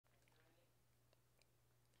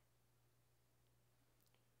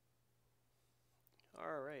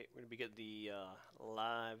Alright, we're going to be getting the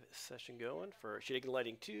live session going for Shading and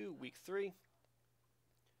Lighting 2, Week 3.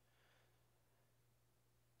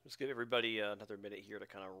 Just give everybody another minute here to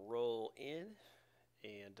kind of roll in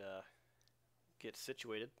and get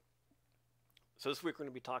situated. So this week we're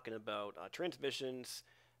going to be talking about transmissions,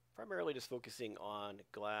 primarily just focusing on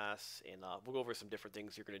glass, and we'll go over some different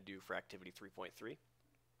things you're going to do for Activity 3.3.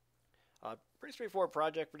 Pretty straightforward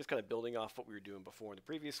project. We're just kind of building off what we were doing before in the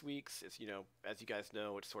previous weeks. It's, as you guys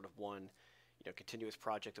know, it's sort of one, continuous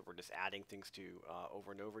project that we're just adding things to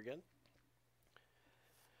over and over again.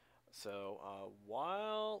 So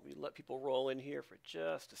while we let people roll in here for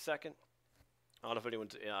just a second, I don't know if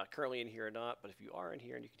anyone's currently in here or not, but if you are in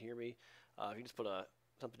here and you can hear me, if you just put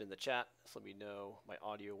something in the chat, just let me know my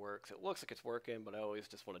audio works. It looks like it's working, but I always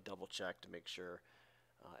just want to double check to make sure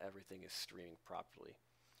everything is streaming properly.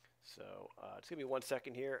 So just give me 1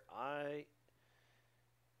 second here. I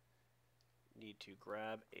need to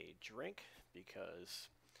grab a drink because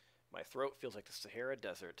my throat feels like the Sahara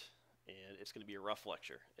Desert, and it's going to be a rough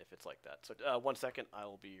lecture if it's like that. So 1 second, I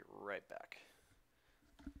will be right back.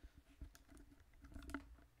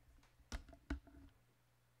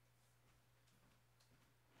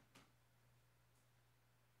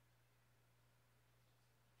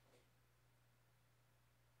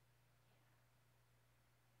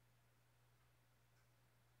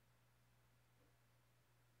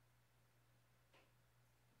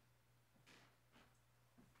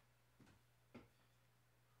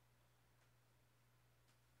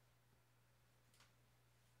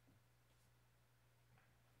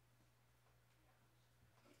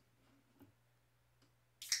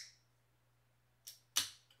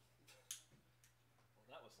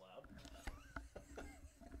 That was loud.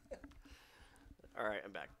 All right,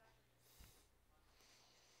 I'm back.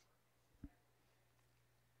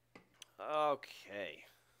 Okay.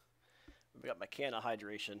 We got my can of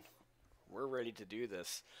hydration. We're ready to do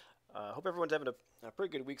this. Hope everyone's having a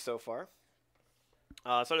pretty good week so far.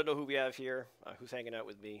 So I don't know who we have here, who's hanging out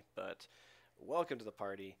with me, but welcome to the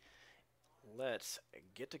party. Let's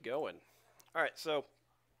get to going. All right, so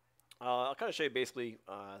I'll kind of show you basically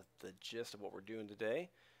the gist of what we're doing today.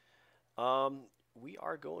 We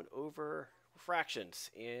are going over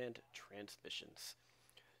refractions and transmissions.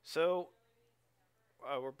 So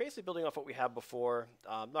we're basically building off what we have before.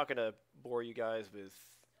 I'm not going to bore you guys with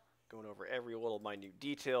going over every little minute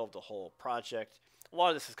detail of the whole project. A lot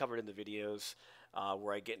of this is covered in the videos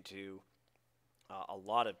where I get into a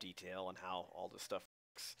lot of detail on how all this stuff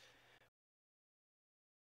works.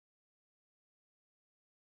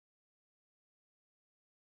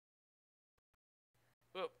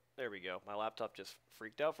 Oh, there we go. My laptop just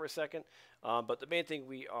freaked out for a second. But the main thing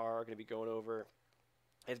we are going to be going over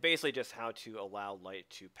is basically just how to allow light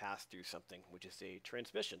to pass through something, which is a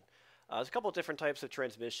transmission. There's a couple of different types of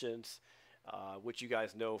transmissions, which you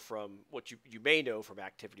guys know from, what you may know from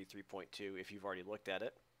Activity 3.2 if you've already looked at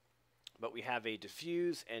it. But we have a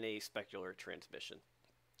diffuse and a specular transmission.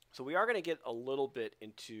 So we are going to get a little bit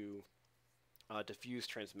into diffuse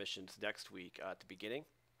transmissions next week at the beginning.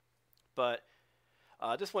 But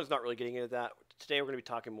this one's not really getting into that. Today we're going to be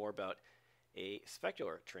talking more about a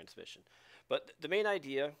specular transmission. But the main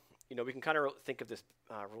idea, we can kind of think of this,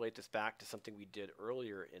 relate this back to something we did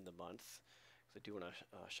earlier in the month. So I do want to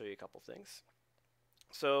show you a couple things.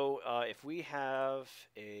 So if we have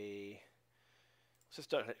let's just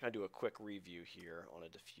kind of do a quick review here on a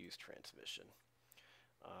diffuse transmission.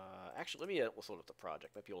 Actually, let's load up the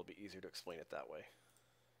project. Might be a little bit easier to explain it that way.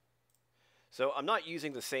 So I'm not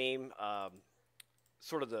using the same,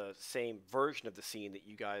 sort of the same version of the scene that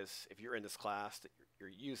you guys, if you're in this class, that you're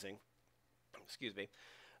using. Excuse me.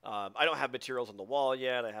 I don't have materials on the wall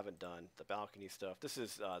yet. I haven't done the balcony stuff. This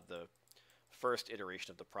is the first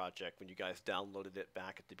iteration of the project when you guys downloaded it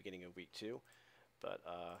back at the beginning of week 2. But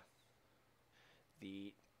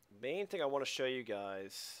the main thing I want to show you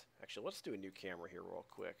guys, actually, let's do a new camera here real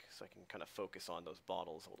quick so I can kind of focus on those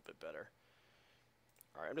bottles a little bit better.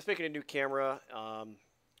 All right, I'm just making a new camera.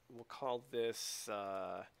 We'll call this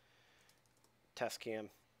test cam,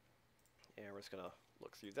 and we're just going to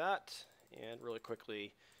look through that and really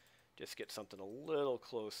quickly just get something a little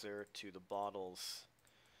closer to the bottles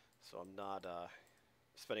so I'm not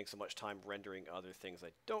spending so much time rendering other things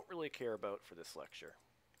I don't really care about for this lecture.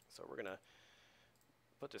 So we're going to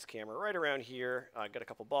put this camera right around here. I got a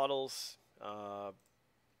couple bottles,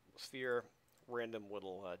 sphere, random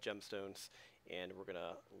little gemstones, and we're going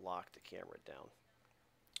to lock the camera down.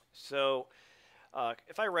 So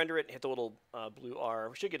if I render it and hit the little blue R,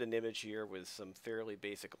 we should get an image here with some fairly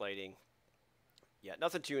basic lighting. Yeah,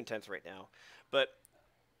 nothing too intense right now. But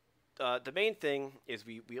the main thing is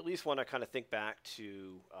we at least want to kind of think back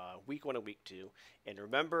to week 1 and week 2, and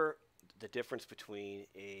remember the difference between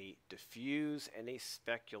a diffuse and a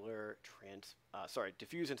specular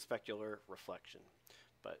diffuse and specular reflection.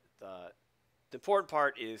 But the important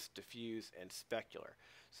part is diffuse and specular.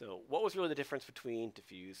 So what was really the difference between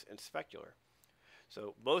diffuse and specular?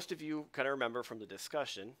 So most of you kind of remember from the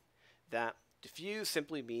discussion that diffuse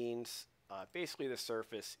simply means basically the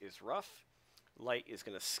surface is rough. Light is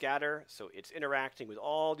going to scatter, so it's interacting with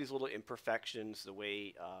all these little imperfections, the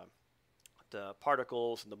way the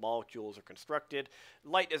particles and the molecules are constructed.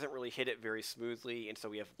 Light doesn't really hit it very smoothly, and so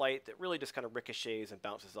we have light that really just kind of ricochets and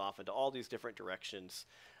bounces off into all these different directions,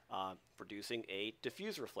 producing a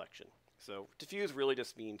diffuse reflection. So diffuse really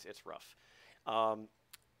just means it's rough.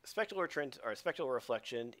 Specular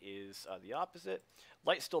reflection is the opposite.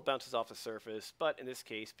 Light still bounces off the surface, but in this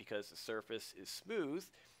case, because the surface is smooth,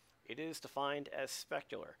 it is defined as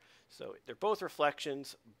specular. So they're both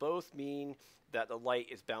reflections. Both mean that the light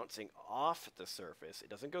is bouncing off the surface. It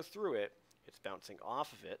doesn't go through it. It's bouncing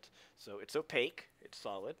off of it. So it's opaque. It's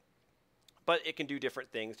solid. But it can do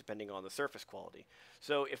different things depending on the surface quality.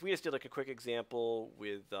 So if we just did like a quick example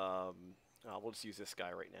with, we'll just use this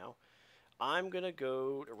guy right now. I'm going to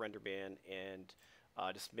go to RenderMan and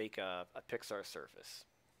just make a Pixar surface.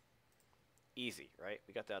 Easy, right?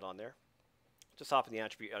 We got that on there. Just hop in the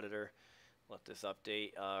attribute editor, let this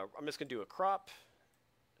update. I'm just going to do a crop,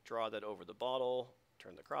 draw that over the bottle,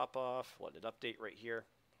 turn the crop off, let it update right here.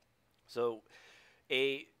 So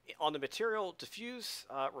on the material, diffuse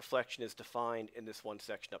reflection is defined in this one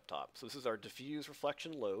section up top. So this is our diffuse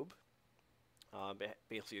reflection lobe.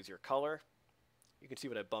 Basically is your color. You can see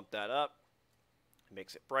when I bump that up, it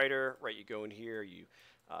makes it brighter, right? You go in here, you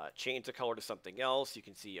change the color to something else. You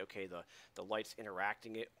can see, okay, the light's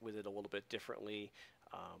interacting with it a little bit differently.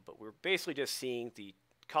 But we're basically just seeing the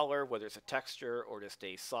color, whether it's a texture or just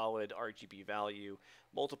a solid RGB value,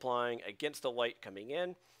 multiplying against the light coming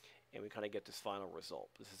in, and we kind of get this final result.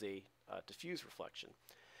 This is a diffuse reflection.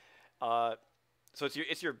 So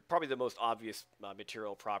it's your probably the most obvious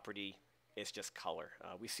material property. It's just color.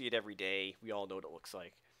 We see it every day. We all know what it looks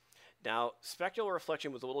like. Now, specular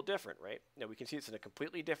reflection was a little different, right? Now, we can see it's in a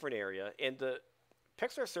completely different area. And the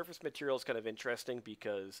Pixar surface material is kind of interesting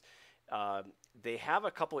because they have a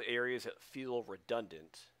couple of areas that feel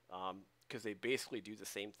redundant because they basically do the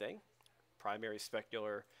same thing. Primary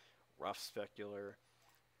specular, rough specular,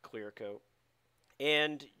 clear coat.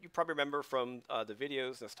 And you probably remember from the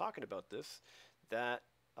videos that's talking about this that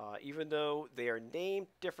even though they are named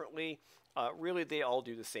differently, really they all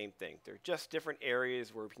do the same thing. They're just different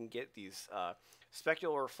areas where we can get these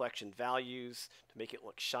specular reflection values to make it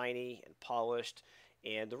look shiny and polished.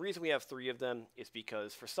 And the reason we have 3 of them is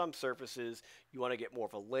because for some surfaces you want to get more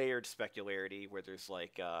of a layered specularity where there's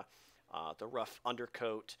like the rough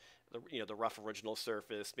undercoat, the rough original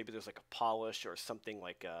surface. Maybe there's like a polish or something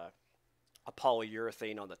like a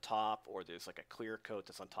polyurethane on the top, or there's like a clear coat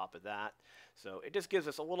that's on top of that. So it just gives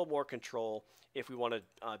us a little more control if we want to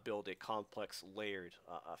build a complex layered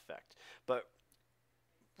effect. But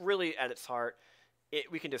really at its heart,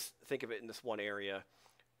 we can just think of it in this one area.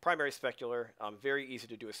 Primary specular, very easy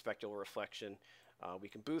to do a specular reflection. We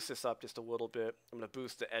can boost this up just a little bit. I'm going to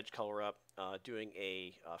boost the edge color up, doing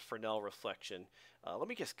a Fresnel reflection. Let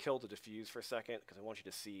me just kill the diffuse for a second because I want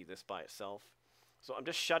you to see this by itself. So I'm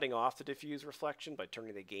just shutting off the diffuse reflection by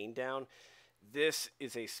turning the gain down. This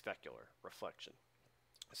is a specular reflection.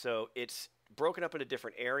 So it's broken up in a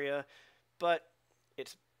different area, but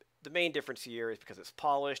the main difference here is because it's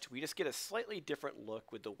polished, we just get a slightly different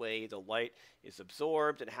look with the way the light is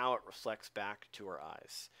absorbed and how it reflects back to our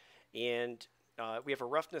eyes. And we have a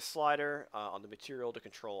roughness slider on the material to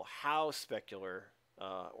control how specular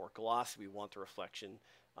or glossy we want the reflection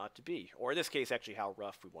to be, or in this case actually how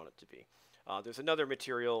rough we want it to be. There's another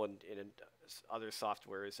material in other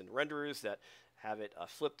softwares and renderers that have it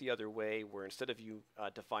flip the other way, where instead of you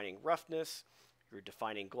defining roughness, you're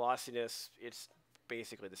defining glossiness. It's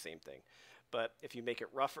basically the same thing. But if you make it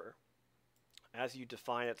rougher, as you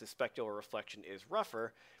define it, the specular reflection is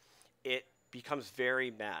rougher, it becomes very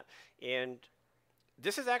matte. And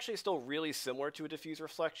this is actually still really similar to a diffuse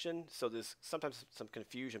reflection, so there's sometimes some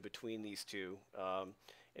confusion between these two.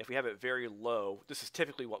 If we have it very low, this is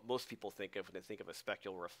typically what most people think of when they think of a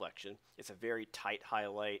specular reflection. It's a very tight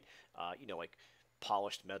highlight, like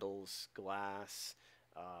polished metals, glass,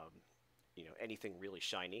 anything really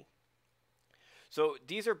shiny. So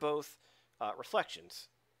these are both reflections.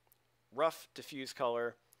 Rough, diffuse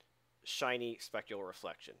color, shiny specular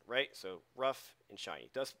reflection, right? So rough and shiny,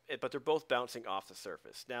 but they're both bouncing off the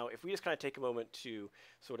surface. Now, if we just kind of take a moment to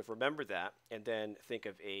sort of remember that and then think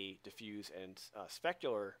of a diffuse and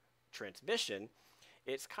specular transmission,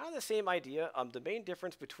 it's kind of the same idea. The main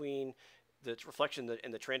difference between the reflection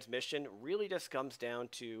and the transmission really just comes down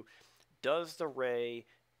to, does the ray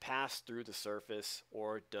pass through the surface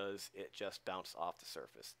or does it just bounce off the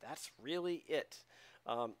surface? That's really it.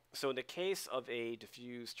 So in the case of a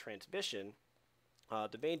diffuse transmission,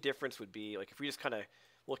 the main difference would be, like, if we just kind of,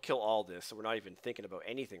 we'll kill all this, so we're not even thinking about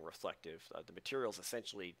anything reflective. The material is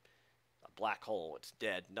essentially a black hole. It's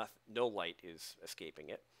dead. No light is escaping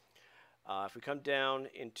it. If we come down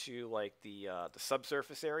into like the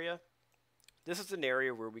subsurface area, this is an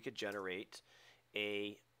area where we could generate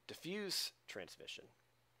a diffuse transmission.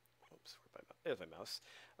 Oops, there's my mouse.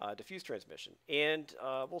 Diffuse transmission. And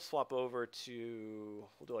we'll swap over to,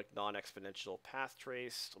 we'll do like non-exponential path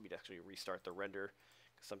trace. Let me actually restart the render,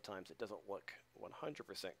 because sometimes it doesn't look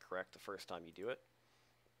 100% correct the first time you do it.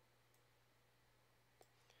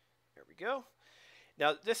 There we go.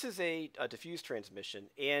 Now, this is a diffuse transmission,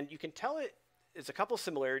 and you can tell there's a couple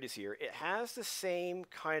similarities here. It has the same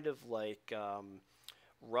kind of like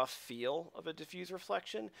rough feel of a diffuse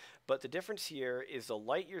reflection, but the difference here is the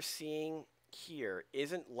light you're seeing here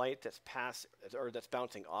isn't light that's that's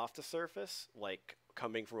bouncing off the surface, like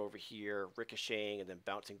coming from over here, ricocheting, and then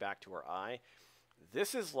bouncing back to our eye.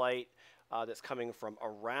 This is light that's coming from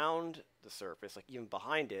around the surface, like even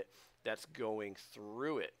behind it, that's going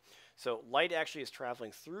through it. So light actually is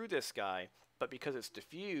traveling through this guy, but because it's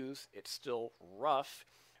diffuse, it's still rough.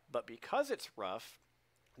 But because it's rough,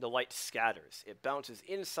 the light scatters. It bounces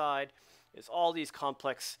inside. There's all these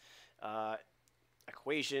complex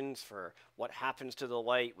equations for what happens to the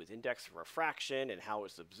light with index of refraction and how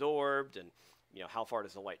it's absorbed, and how far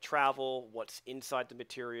does the light travel? What's inside the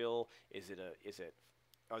material?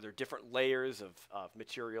 Are there different layers of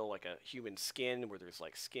material, like a human skin, where there's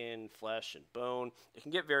like skin, flesh, and bone? It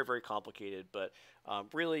can get very, very complicated, but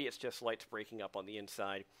really it's just lights breaking up on the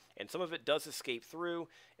inside. And some of it does escape through,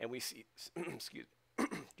 and we see, excuse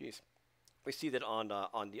me, we see that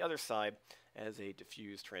on the other side as a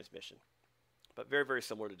diffuse transmission. But very, very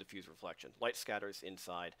similar to diffuse reflection. Light scatters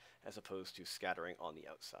inside as opposed to scattering on the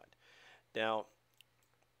outside. Now,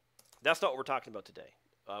 that's not what we're talking about today.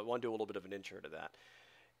 I want to do a little bit of an intro to that.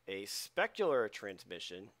 A specular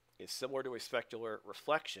transmission is similar to a specular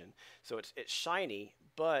reflection. So it's shiny,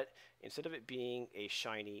 but instead of it being a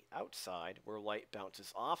shiny outside where light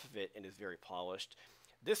bounces off of it and is very polished,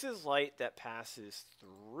 this is light that passes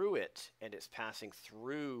through it, and it's passing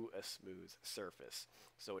through a smooth surface.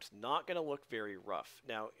 So it's not going to look very rough.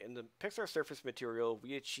 Now, in the Pixar surface material,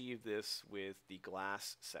 we achieve this with the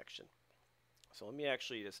glass section. So let me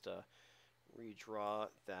actually just redraw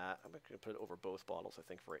that. I'm going to put it over both bottles, I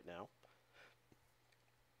think, for right now.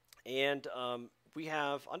 And we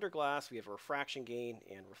have, under glass, we have a refraction gain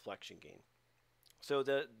and reflection gain. So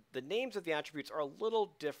the names of the attributes are a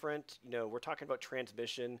little different. We're talking about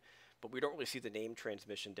transmission, but we don't really see the name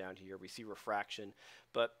transmission down here. We see refraction.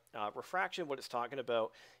 But refraction, what it's talking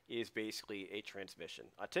about, is basically a transmission.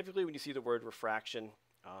 Typically, when you see the word refraction,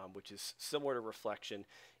 which is similar to reflection,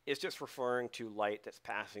 it's just referring to light that's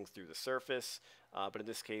passing through the surface. But in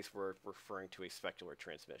this case, we're referring to a specular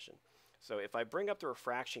transmission. So if I bring up the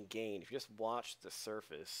refraction gain, if you just watch the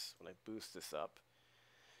surface, when I boost this up,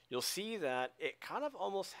 you'll see that it kind of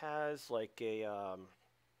almost has like a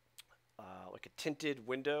tinted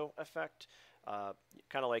window effect,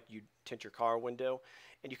 kind of like you tint your car window.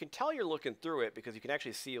 And you can tell you're looking through it because you can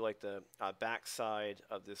actually see like the back side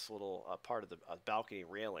of this little part of the balcony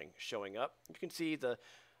railing showing up. You can see the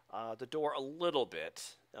door a little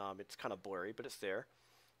bit. It's kind of blurry, but it's there.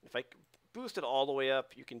 If I boost it all the way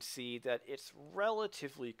up, you can see that it's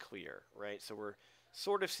relatively clear, right? So we're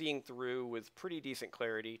sort of seeing through with pretty decent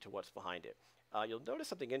clarity to what's behind it. You'll notice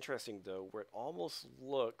something interesting, though, where it almost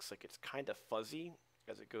looks like it's kind of fuzzy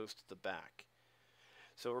as it goes to the back.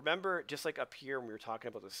 So remember, just like up here when we were talking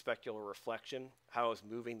about the specular reflection, how I was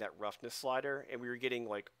moving that roughness slider, and we were getting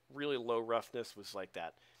like really low roughness was like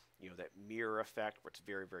that, that mirror effect where it's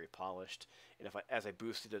very, very polished. And as I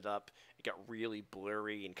boosted it up, it got really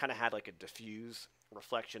blurry and kind of had like a diffuse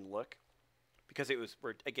reflection look, because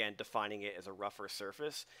we're again defining it as a rougher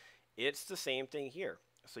surface. It's the same thing here.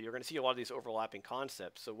 So you're going to see a lot of these overlapping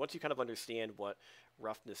concepts. So once you kind of understand what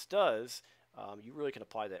roughness does, you really can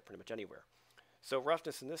apply that pretty much anywhere. So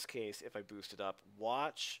roughness in this case, if I boost it up,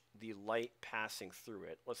 watch the light passing through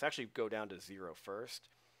it. Let's actually go down to 0 first.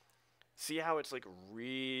 See how it's like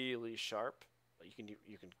really sharp?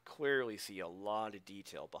 You can clearly see a lot of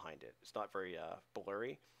detail behind it. It's not very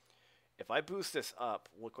blurry. If I boost this up,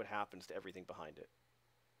 look what happens to everything behind it.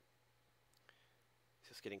 It's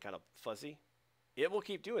just getting kind of fuzzy. It will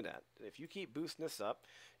keep doing that. If you keep boosting this up,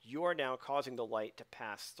 you are now causing the light to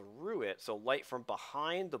pass through it. So light from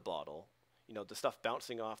behind the bottle, the stuff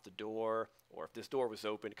bouncing off the door, or if this door was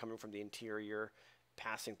open, coming from the interior,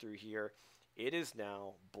 passing through here, it is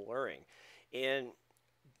now blurring. And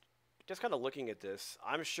just kind of looking at this,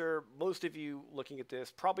 I'm sure most of you looking at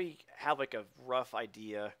this probably have like a rough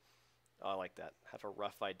idea. I like that. Have a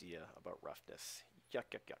rough idea about roughness.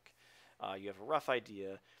 Yuck, yuck, yuck. You have a rough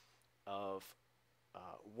idea of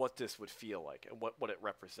what this would feel like and what it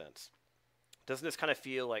represents. Doesn't this kind of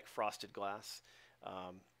feel like frosted glass?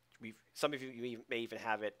 Some of you may even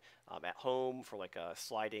have it at home for like a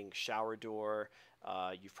sliding shower door.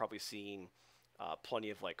 You've probably seen plenty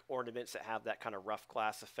of like ornaments that have that kind of rough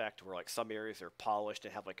glass effect, where like some areas are polished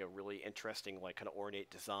and have like a really interesting like kind of ornate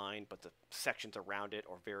design, but the sections around it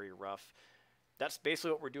are very rough. That's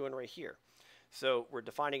basically what we're doing right here. So we're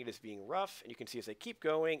defining it as being rough, and you can see as I keep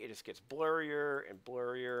going, it just gets blurrier and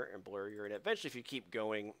blurrier and blurrier, and eventually if you keep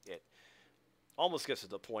going, it almost gets to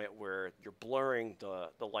the point where you're blurring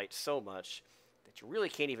the light so much that you really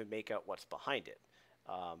can't even make out what's behind it.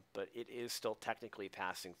 But it is still technically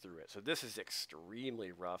passing through it. So this is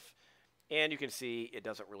extremely rough, and you can see it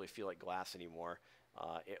doesn't really feel like glass anymore.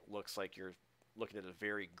 It looks like you're looking at a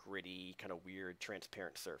very gritty, kind of weird,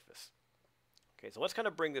 transparent surface. Okay, so let's kind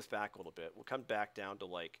of bring this back a little bit. We'll come back down to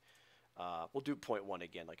like, we'll do 0.1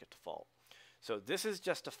 again, like a default. So this is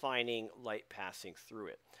just defining light passing through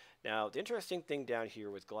it. Now, the interesting thing down here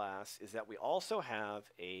with glass is that we also have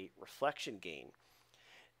a reflection gain.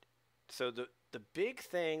 So the big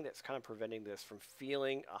thing that's kind of preventing this from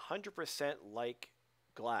feeling 100% like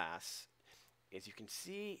glass is you can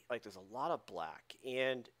see like there's a lot of black,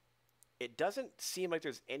 and it doesn't seem like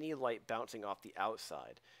there's any light bouncing off the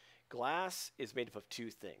outside. Glass is made up of two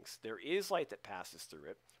things. There is light that passes through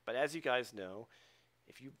it, but as you guys know,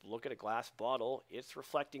 if you look at a glass bottle, it's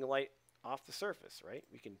reflecting light off the surface, right?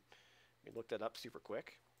 We can look that up super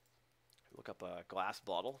quick. Look up a glass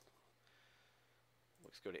bottle.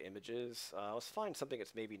 Let's go to images. Let's find something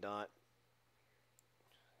that's maybe not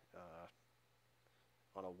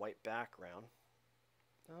on a white background.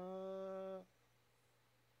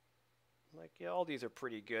 Like, yeah, all these are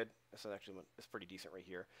pretty good. This is actually it's pretty decent right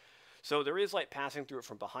here. So there is light passing through it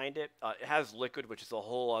from behind it. It has liquid, which is a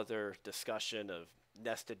whole other discussion of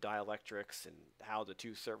nested dielectrics and how the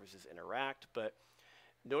two surfaces interact. But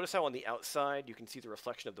notice how on the outside you can see the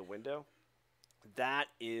reflection of the window. That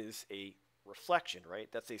is a reflection, right?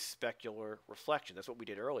 That's a specular reflection. That's what we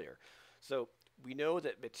did earlier. So we know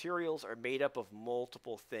that materials are made up of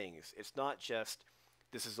multiple things. It's not just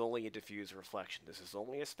this is only a diffuse reflection. This is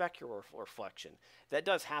only a specular reflection. That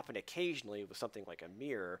does happen occasionally with something like a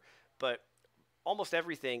mirror, but almost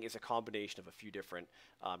everything is a combination of a few different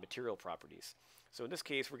material properties. So in this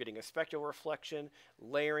case, we're getting a specular reflection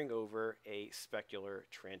layering over a specular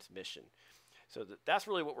transmission. So that's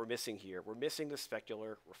really what we're missing here. We're missing the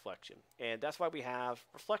specular reflection, and that's why we have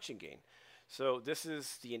reflection gain. So this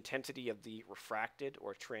is the intensity of the refracted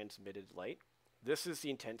or transmitted light. This is the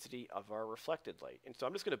intensity of our reflected light. And so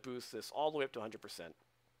I'm just going to boost this all the way up to 100%.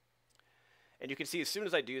 And you can see as soon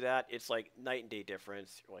as I do that, it's like night and day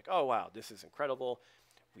difference. You're like, oh, wow, this is incredible.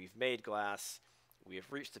 We've made glass. We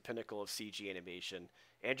have reached the pinnacle of CG animation.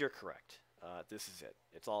 And you're correct. This is it.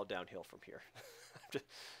 It's all downhill from here.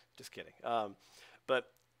 Just kidding. But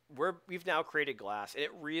we've now created glass, and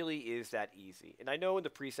it really is that easy. And I know in the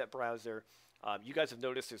preset browser, you guys have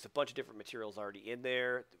noticed there's a bunch of different materials already in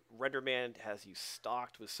there. RenderMan has you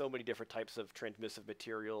stocked with so many different types of transmissive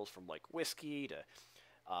materials, from like whiskey to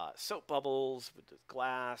soap bubbles with the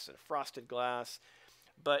glass and frosted glass.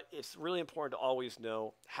 But it's really important to always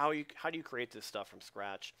know how do you create this stuff from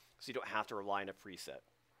scratch so you don't have to rely on a preset.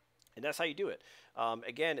 And that's how you do it.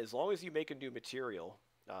 Again, as long as you make a new material,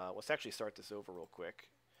 let's actually start this over real quick.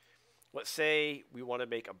 Let's say we want to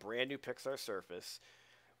make a brand new Pixar surface.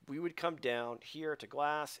 We would come down here to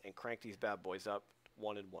glass and crank these bad boys up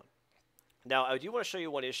 1 and 1. Now, I do want to show you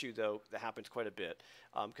one issue, though, that happens quite a bit,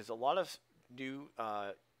 because a lot of new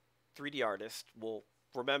 3D artists will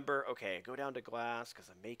remember, okay, go down to glass because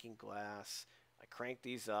I'm making glass. I crank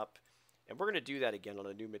these up, and we're going to do that again on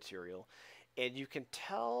a new material. And you can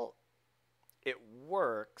tell it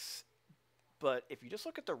works, but if you just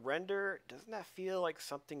look at the render, doesn't that feel like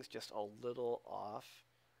something's just a little off?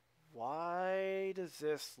 Why does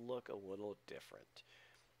this look a little different?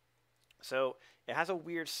 So it has a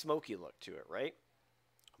weird smoky look to it, right?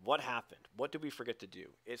 What happened? What did we forget to do?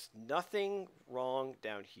 It's nothing wrong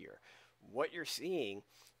down here. What you're seeing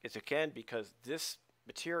is, again, because this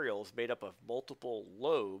materials made up of multiple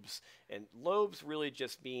lobes, and lobes really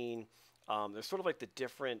just mean they're sort of like the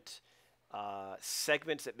different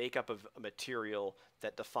segments that make up of a material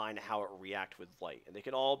that define how it react with light, and they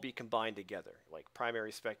can all be combined together, like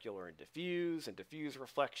primary specular and diffuse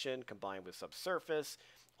reflection combined with subsurface.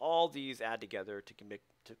 All these add together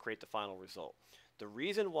to create the final result. The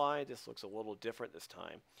reason why this looks a little different this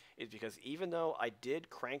time is because even though I did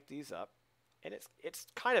crank these up, and it's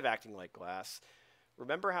kind of acting like glass.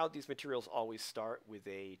 Remember how these materials always start with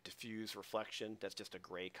a diffuse reflection that's just a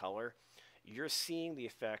gray color? You're seeing the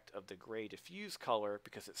effect of the gray diffuse color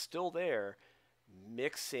because it's still there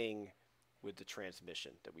mixing with the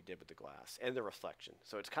transmission that we did with the glass and the reflection.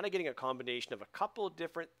 So it's kind of getting a combination of a couple of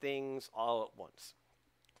different things all at once.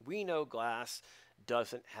 We know glass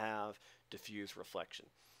doesn't have diffuse reflection.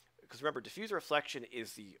 Because remember, diffuse reflection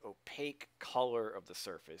is the opaque color of the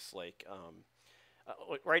surface. Like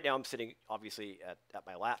right now I'm sitting obviously at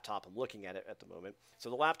my laptop. I'm looking at it at the moment. So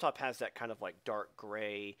the laptop has that kind of like dark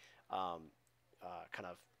gray kind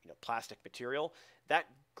of plastic material. That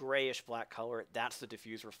grayish black color, that's the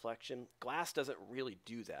diffuse reflection. Glass doesn't really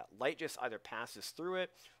do that. Light just either passes through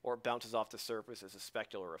it or it bounces off the surface as a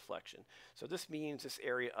specular reflection. So this means this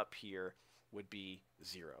area up here would be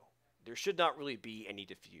 0. There should not really be any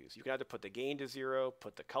diffuse. You can either put the gain to 0,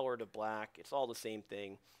 put the color to black. It's all the same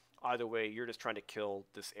thing. Either way, you're just trying to kill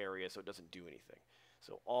this area so it doesn't do anything.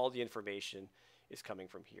 So all the information is coming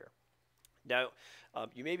from here. Now,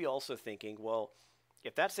 you may be also thinking, well,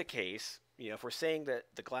 if that's the case, if we're saying that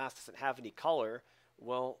the glass doesn't have any color,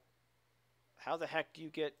 well, how the heck do you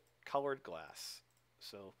get colored glass?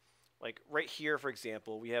 So, like right here, for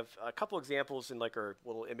example, we have a couple examples in like our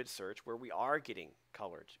little image search where we are getting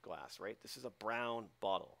colored glass, right? This is a brown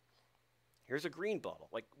bottle. Here's a green bottle.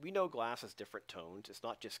 Like, we know glass has different tones. It's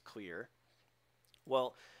not just clear.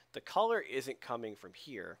 Well, the color isn't coming from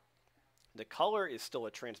here. The color is still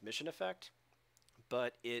a transmission effect,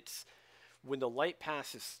 but it's when the light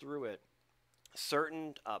passes through it,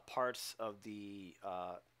 certain parts of the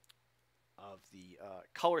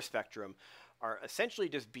color spectrum are essentially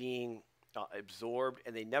just being absorbed,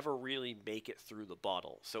 and they never really make it through the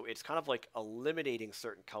bottle. So it's kind of like eliminating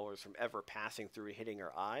certain colors from ever passing through and hitting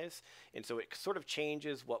our eyes. And so it sort of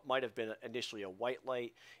changes what might have been initially a white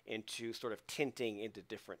light into sort of tinting into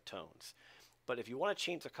different tones. But if you want to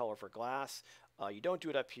change the color for glass, you don't do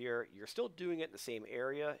it up here. You're still doing it in the same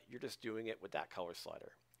area. You're just doing it with that color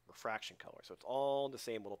slider, refraction color. So it's all in the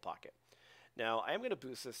same little pocket. Now, I am going to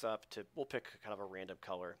boost this up to, we'll pick kind of a random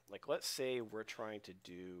color. Like, let's say we're trying to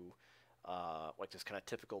do like this kind of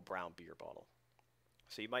typical brown beer bottle.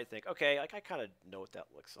 So you might think, okay, like I kind of know what that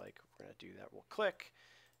looks like. We're going to do that. We'll click,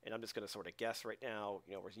 and I'm just going to sort of guess right now,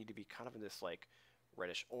 we need to be kind of in this like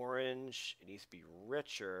reddish orange. It needs to be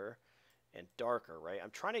richer and darker, right?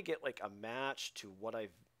 I'm trying to get like a match to what I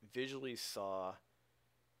visually saw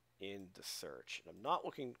in the search. And I'm not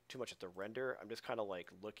looking too much at the render. I'm just kind of like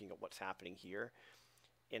looking at what's happening here.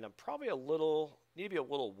 And I'm probably need to be a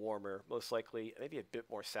little warmer, most likely, maybe a bit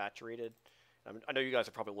more saturated. I know you guys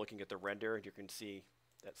are probably looking at the render and you can see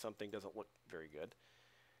that something doesn't look very good.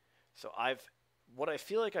 So what I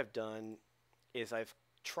feel like I've done is I've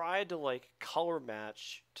tried to like color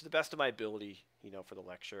match to the best of my ability, for the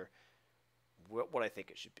lecture, what I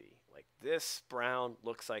think it should be. Like, this brown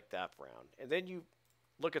looks like that brown. And then you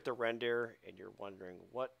look at the render and you're wondering,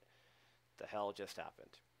 what the hell just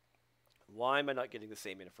happened? Why am I not getting the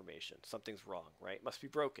same information? Something's wrong, right? It must be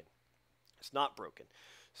broken. It's not broken.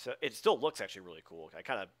 So it still looks actually really cool.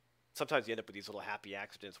 Sometimes you end up with these little happy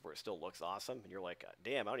accidents where it still looks awesome, and you're like,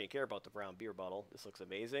 damn, I don't even care about the brown beer bottle. This looks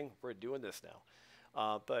amazing. We're doing this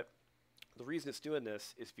now. But the reason it's doing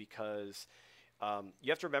this is because you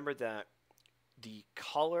have to remember that the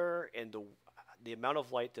color and the amount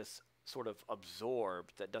of light that's sort of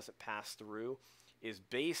absorbed that doesn't pass through is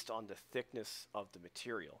based on the thickness of the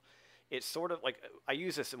material. It's sort of like, I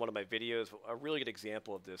use this in one of my videos. A really good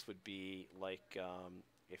example of this would be like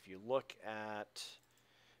if you look at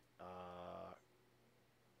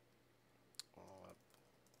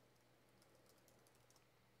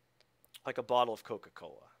like a bottle of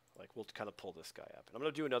Coca-Cola. Like, we'll kind of pull this guy up. And I'm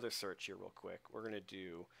going to do another search here real quick. We're going to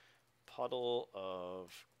do puddle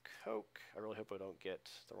of Coke. I really hope I don't get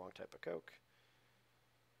the wrong type of Coke.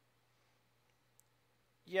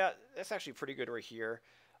 Yeah, that's actually pretty good right here.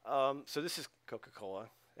 So this is Coca-Cola.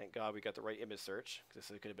 Thank God we got the right image search. This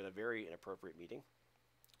could have been a very inappropriate meeting.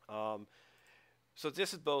 So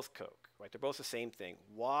this is both Coke, right? They're both the same thing.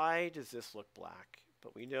 Why does this look black?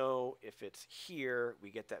 But we know if it's here, we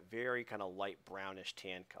get that very kind of light brownish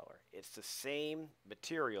tan color. It's the same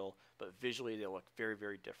material, but visually they look very,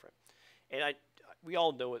 very different. And we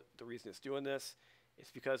all know what the reason it's doing this.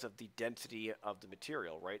 It's because of the density of the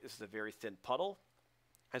material, right? This is a very thin puddle,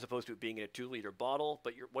 as opposed to it being in a 2-liter bottle.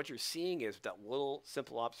 But what you're seeing is that little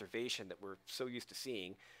simple observation that we're so used to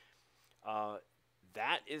seeing.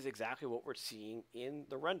 That is exactly what we're seeing in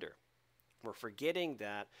the render. We're forgetting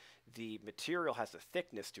that the material has a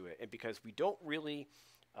thickness to it, and because we don't really,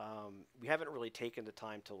 we haven't really taken the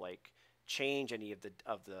time to like change any of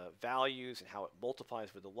the values and how it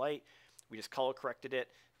multiplies with the light. We just color corrected it.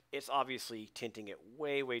 It's obviously tinting it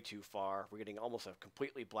way too far. We're getting almost a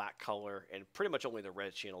completely black color, and pretty much only the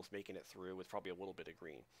red channels making it through with probably a little bit of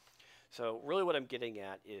green. So really what I'm getting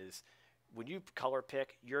at is when you color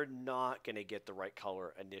pick, you're not going to get the right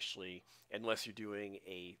color initially unless you're doing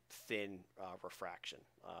a thin refraction.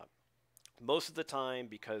 Most of the time,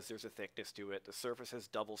 because there's a thickness to it, the surface has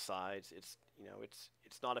double sides. It's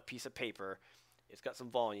not a piece of paper. It's got some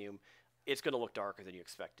volume. It's going to look darker than you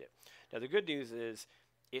expect it. Now the good news is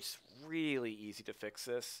it's really easy to fix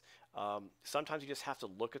this. Sometimes you just have to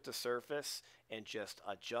look at the surface and just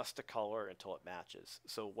adjust the color until it matches.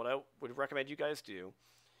 So what I would recommend you guys do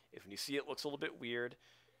is when you see it looks a little bit weird,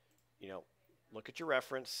 look at your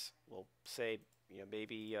reference. We'll say,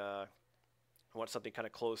 maybe I want something kind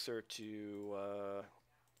of closer to, I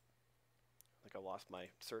think I lost my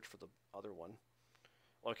search for the other one.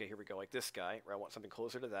 Okay, here we go, like this guy, where I want something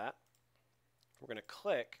closer to that. We're going to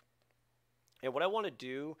click. And what I want to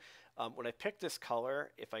do, when I pick this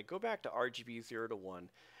color, if I go back to RGB 0 to 1,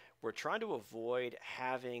 we're trying to avoid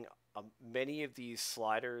having many of these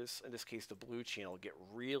sliders, in this case the blue channel, get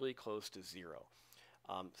really close to 0.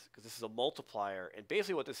 Because this is a multiplier, and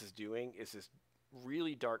basically what this is doing is this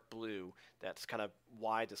really dark blue that's kind of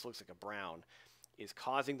why this looks like a brown is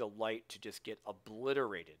causing the light to just get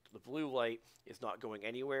obliterated. The blue light is not going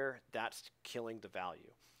anywhere. That's killing the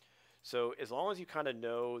value. So as long as you kind of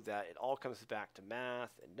know that it all comes back to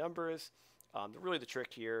math and numbers, really the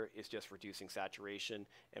trick here is just reducing saturation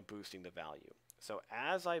and boosting the value. So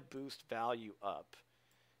as I boost value up,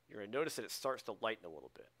 you're going to notice that it starts to lighten a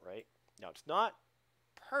little bit, right? Now it's not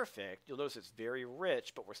perfect. You'll notice it's very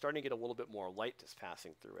rich, but we're starting to get a little bit more light that's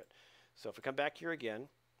passing through it. So if we come back here again,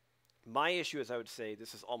 my issue is I would say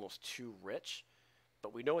this is almost too rich,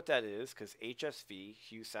 but we know what that is because HSV,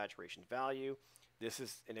 hue, saturation, value, this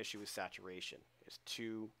is an issue with saturation. It's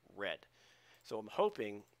too red. So I'm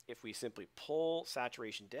hoping if we simply pull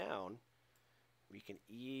saturation down, we can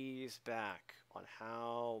ease back on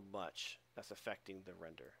how much that's affecting the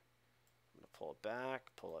render. I'm going to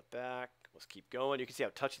pull it back. Let's keep going. You can see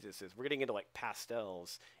how touchy this is. We're getting into like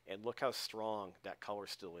pastels, and look how strong that color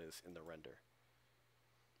still is in the render.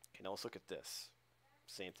 Okay, now let's look at this.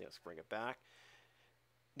 Same thing. Let's bring it back.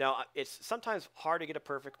 Now, it's sometimes hard to get a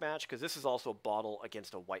perfect match because this is also a bottle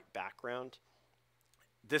against a white background.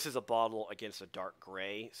 This is a bottle against a dark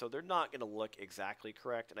gray, so they're not going to look exactly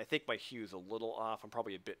correct. And I think my hue is a little off. I'm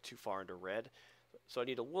probably a bit too far into red, so I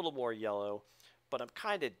need a little more yellow. But I'm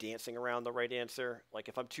kind of dancing around the right answer. Like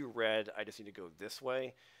if I'm too red, I just need to go this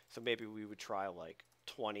way. So maybe we would try like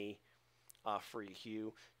 20 for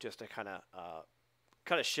hue, just to kind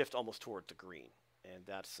of shift almost toward the green, and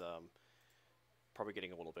that's probably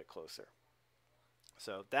getting a little bit closer.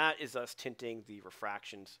 So that is us tinting the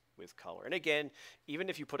refractions with color. And again, even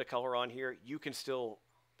if you put a color on here, you can still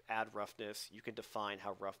add roughness. You can define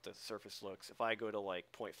how rough the surface looks. If I go to like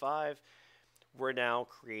 0.5, we're now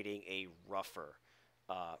creating a rougher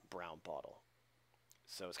brown bottle.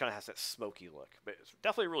 So it kind of has that smoky look, but it's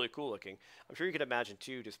definitely really cool looking. I'm sure you can imagine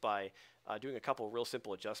too, just by doing a couple of real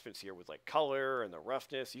simple adjustments here with like color and the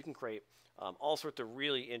roughness, you can create all sorts of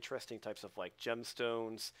really interesting types of like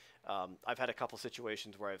gemstones. I've had a couple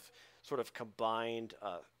situations where I've sort of combined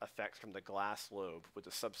effects from the glass lobe with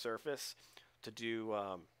the subsurface to do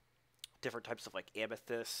different types of like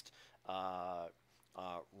amethyst,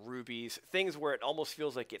 rubies, things where it almost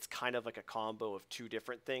feels like it's kind of like a combo of two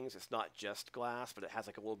different things. It's not just glass, but it has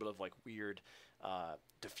like a little bit of like weird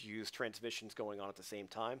diffused transmissions going on at the same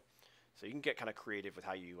time. So you can get kind of creative with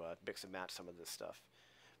how you mix and match some of this stuff.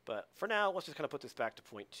 But for now, let's just kind of put this back to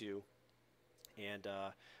 0.2. And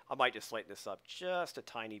I might just lighten this up just a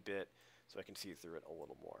tiny bit so I can see through it a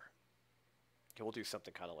little more. Okay, we'll do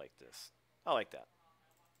something kind of like this. I like that.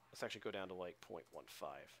 Let's actually go down to like 0.15.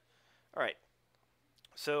 All right.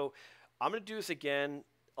 So I'm going to do this again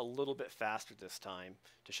a little bit faster this time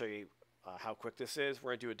to show you how quick this is.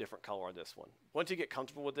 We're going to do a different color on this one. Once you get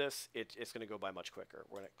comfortable with this, it's going to go by much quicker.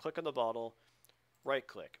 We're going to click on the bottle, right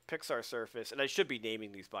click, Pixar surface, and I should be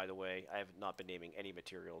naming these, by the way. I have not been naming any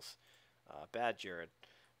materials. Bad, Jared.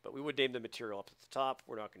 But we would name the material up at the top.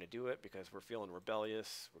 We're not going to do it because we're feeling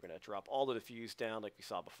rebellious. We're going to drop all the diffuse down like we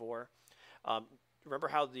saw before. remember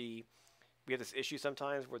how we have this issue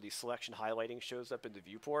sometimes where the selection highlighting shows up in the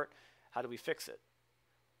viewport? How do we fix it?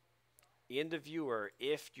 In the viewer,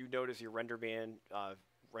 if you notice your RenderMan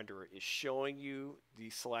renderer is showing you the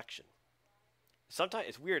selection. Sometimes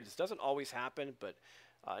it's weird. This doesn't always happen, but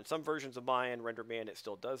in some versions of Mayan RenderMan, it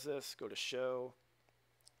still does this. Go to Show,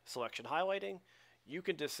 Selection Highlighting. You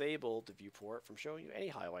can disable the viewport from showing you any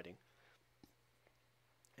highlighting.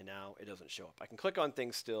 And now it doesn't show up. I can click on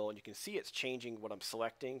things still, and you can see it's changing what I'm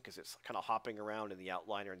selecting because it's kind of hopping around in the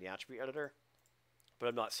outliner and the attribute editor. But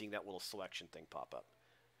I'm not seeing that little selection thing pop up.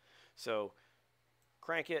 So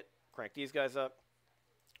crank it, crank these guys up.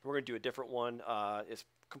 We're going to do a different one. It's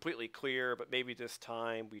completely clear, but maybe this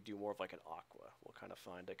time we do more of like an aqua. We'll kind of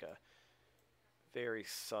find like a very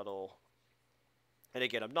subtle. And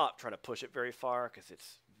again, I'm not trying to push it very far because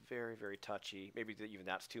it's very, very touchy. Maybe even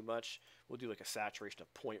that's too much. We'll do like a saturation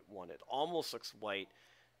of 0.1. It almost looks white,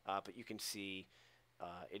 but you can see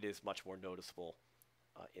it is much more noticeable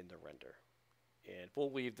in the render. And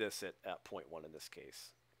we'll leave this at 0.1 in this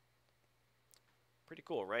case. Pretty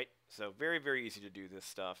cool, right? So very, very easy to do this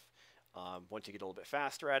stuff once you get a little bit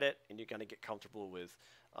faster at it and you kind of get comfortable with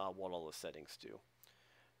what all the settings do.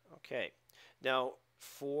 Okay, now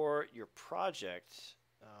for your project,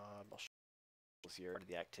 I'll show you here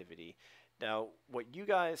the activity. Now, what you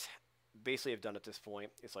guys basically have done at this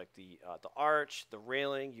point is like the arch, the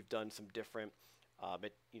railing. You've done some different,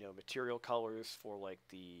 material colors for like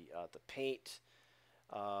the paint.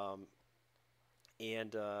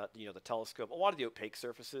 The telescope, a lot of the opaque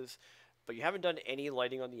surfaces, but you haven't done any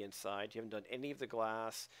lighting on the inside. You haven't done any of the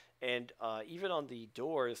glass, and even on the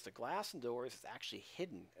doors, the glass and doors is actually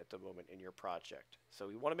hidden at the moment in your project. So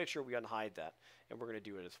we want to make sure we unhide that, and we're going to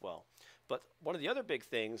do it as well. But one of the other big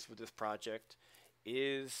things with this project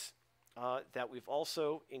is that we've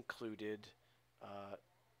also included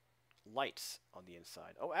lights on the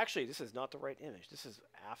inside. Oh, actually, this is not the right image. This is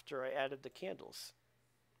after I added the candles.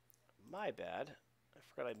 My bad. I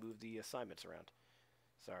forgot I moved the assignments around.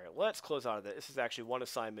 Sorry. Let's close out of that. This is actually one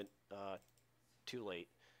assignment too late.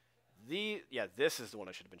 This is the one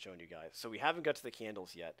I should have been showing you guys. So we haven't got to the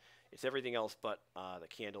candles yet. It's everything else but the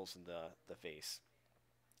candles and the vase.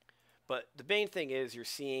 But the main thing is you're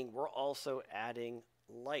seeing we're also adding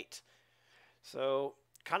light. So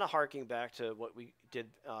kind of harking back to what we did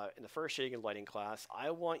in the first shading and lighting class,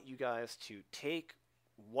 I want you guys to take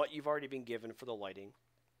what you've already been given for the lighting,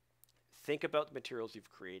 think about the materials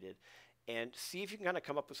you've created, and see if you can kind of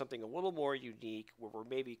come up with something a little more unique where we're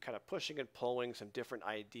maybe kind of pushing and pulling some different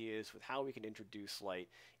ideas with how we can introduce light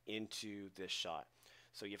into this shot.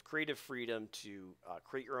 So you have creative freedom to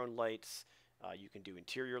create your own lights. You can do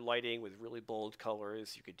interior lighting with really bold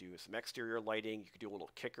colors. You could do some exterior lighting. You could do a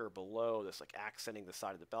little kicker below that's like accenting the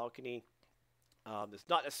side of the balcony. There's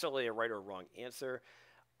not necessarily a right or wrong answer.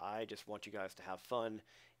 I just want you guys to have fun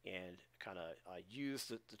and kind of use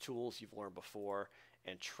the tools you've learned before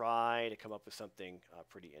and try to come up with something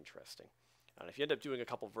pretty interesting. And if you end up doing a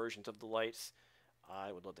couple versions of the lights,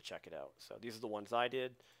 I would love to check it out. So these are the ones I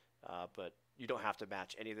did, but you don't have to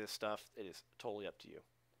match any of this stuff. It is totally up to you.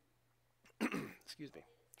 Excuse me.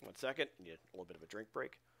 1 second. I need a little bit of a drink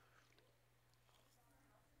break.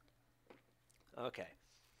 Okay.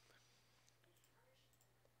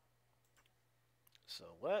 So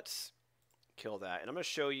let's kill that. And I'm going to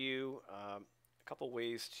show you a couple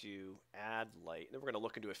ways to add light. And then we're going to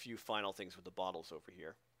look into a few final things with the bottles over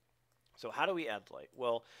here. So how do we add light?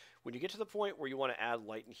 Well, when you get to the point where you want to add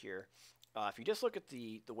light in here, if you just look at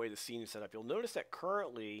the way the scene is set up, you'll notice that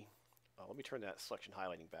currently, let me turn that selection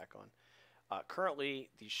highlighting back on. Currently,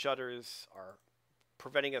 these shutters are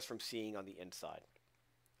preventing us from seeing on the inside.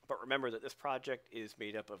 But remember that this project is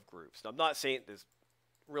made up of groups. Now, I'm not saying there's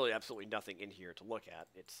really absolutely nothing in here to look at.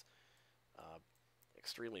 It's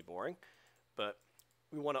extremely boring. But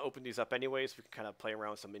we want to open these up anyway, so we can kind of play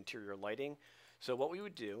around with some interior lighting. So what we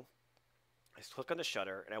would do is click on the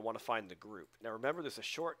shutter, and I want to find the group. Now, remember, there's a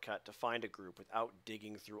shortcut to find a group without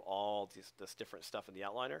digging through all this different stuff in the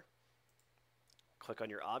outliner. Click on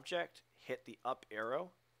your object, hit the up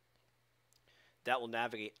arrow. That will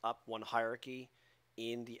navigate up one hierarchy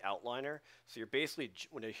in the outliner. So you're basically,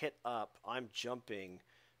 when you hit up, I'm jumping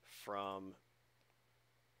from,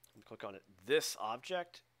 click on it, this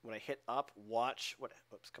object. When I hit up, watch what,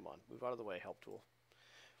 oops, come on, move out of the way, help tool.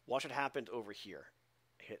 Watch what happened over here.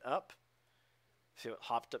 Hit up, see what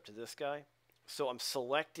hopped up to this guy. So I'm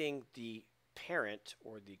selecting the parent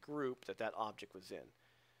or the group that object was in.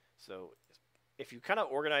 So if you kind of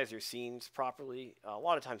organize your scenes properly, a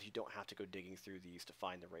lot of times you don't have to go digging through these to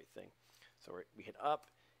find the right thing. So we hit up,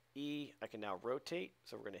 E, I can now rotate.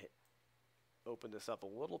 So we're going to open this up a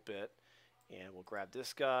little bit. And we'll grab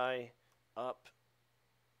this guy up,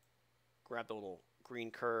 grab the little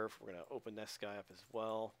green curve. We're going to open this guy up as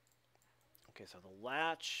well. Okay, so the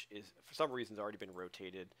latch is, for some reason, already been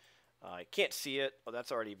rotated. I can't see it. Oh,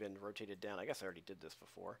 that's already been rotated down. I guess I already did this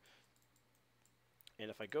before. And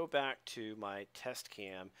if I go back to my test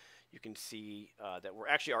cam, you can see that we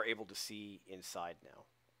actually are able to see inside now.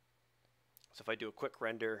 So if I do a quick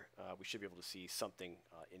render, we should be able to see something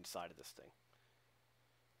inside of this thing.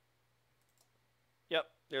 Yep,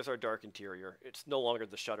 there's our dark interior. It's no longer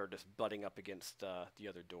the shutter just butting up against the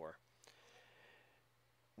other door.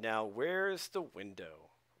 Now, where's the window,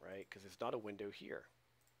 right? Because there's not a window here.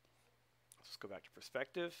 Let's go back to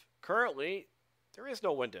perspective. Currently, there is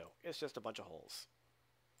no window. It's just a bunch of holes.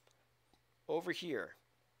 Over here,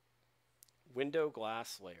 window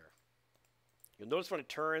glass layer. You'll notice when I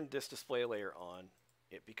turn this display layer on,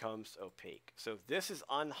 it becomes opaque. So this is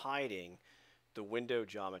unhiding the window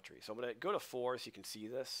geometry. So I'm going to go to 4 so you can see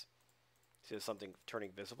this. See there's something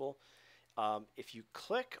turning visible. If you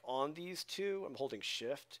click on these two, I'm holding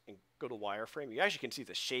shift and go to wireframe, you actually can see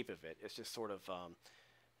the shape of it. It's just sort of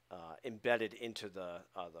embedded into the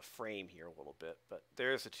frame here a little bit. But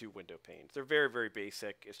there's the two window panes. They're very, very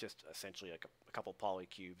basic. It's just essentially like a couple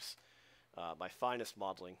polycubes. My finest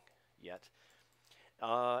modeling yet.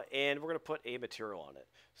 And we're going to put a material on it.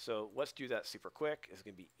 So let's do that super quick. It's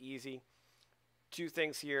going to be easy. Two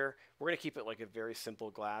things here. We're going to keep it like a very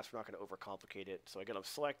simple glass. We're not going to overcomplicate it. So again, I'm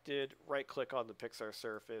selected, right click on the Pixar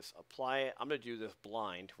surface, apply it. I'm going to do this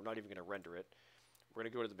blind. We're not even going to render it. We're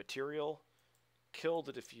going to go to the material, kill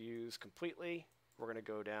the diffuse completely. We're going to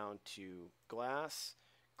go down to glass,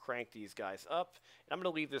 crank these guys up. And I'm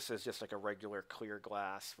going to leave this as just like a regular clear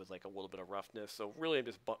glass with like a little bit of roughness. So really I'm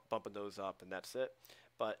just bumping those up and that's it.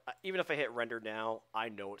 But even if I hit render now, I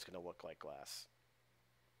know it's going to look like glass.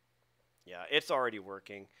 Yeah, it's already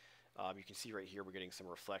working. You can see right here we're getting some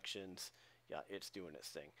reflections. Yeah, it's doing its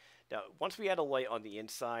thing. Now, once we add a light on the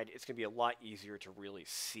inside, it's going to be a lot easier to really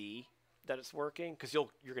see that it's working because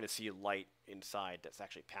you're going to see a light inside that's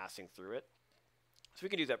actually passing through it. So we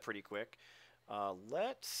can do that pretty quick.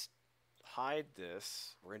 Let's hide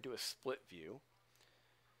this. We're going to do a split view.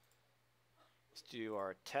 Let's do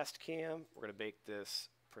our test cam. We're going to make this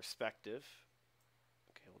perspective.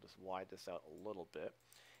 Okay, we'll just widen this out a little bit.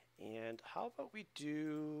 And how about we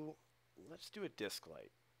do, let's do a disk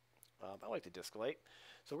light. I like the disk light.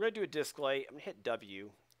 So we're going to do a disk light. I'm going to hit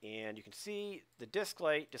W. And you can see the disk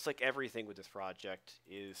light, just like everything with this project,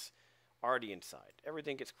 is already inside.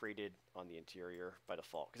 Everything gets created on the interior by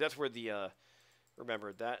default. Because that's where the,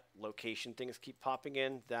 remember, that location things keep popping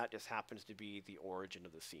in. That just happens to be the origin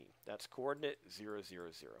of the scene. That's coordinate 0, 0,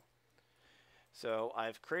 0. So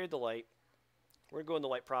I've created the light. We're going to go in the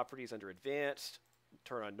light properties under advanced.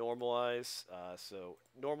 Turn on normalize. So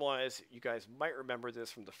normalize, you guys might remember this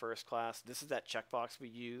from the first class. This is that checkbox we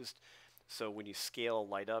used. So when you scale a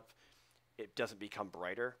light up, it doesn't become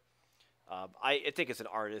brighter. I think as an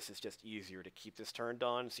artist, it's just easier to keep this turned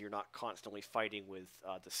on so you're not constantly fighting with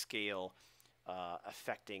the scale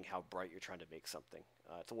affecting how bright you're trying to make something.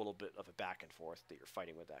 It's a little bit of a back and forth that you're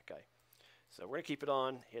fighting with that guy. So we're going to keep it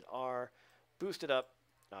on, hit R, boost it up.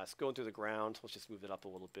 It's going through the ground. Let's just move it up a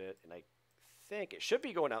little bit. And I think it should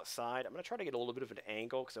be going outside. I'm going to try to get a little bit of an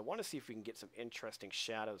angle because I want to see if we can get some interesting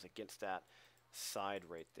shadows against that side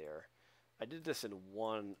right there. I did this in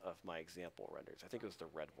one of my example renders. I think it was the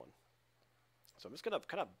red one. So I'm just going to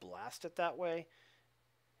kind of blast it that way.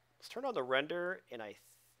 Let's turn on the render, and I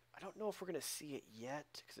don't know if we're going to see it yet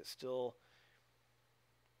because it's still...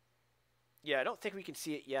 Yeah, I don't think we can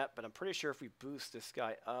see it yet, but I'm pretty sure if we boost this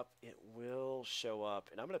guy up, it will show up.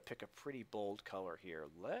 And I'm going to pick a pretty bold color here.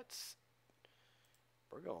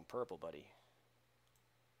 We're going purple, buddy.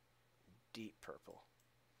 Deep purple.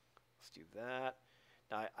 Let's do that.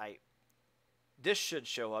 Now, this should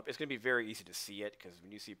show up. It's going to be very easy to see it because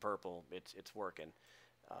when you see purple, it's working.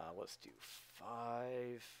 Let's do 5.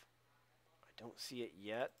 I don't see it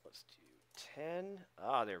yet. Let's do 10.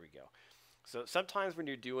 Ah, there we go. So sometimes when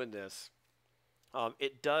you're doing this,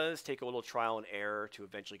 it does take a little trial and error to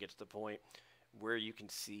eventually get to the point where you can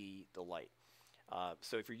see the light.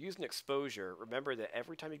 So if you're using exposure, remember that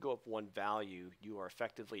every time you go up one value, you are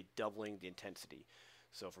effectively doubling the intensity.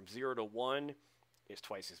 So from 0 to 1, it's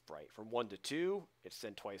twice as bright. From 1 to 2, it's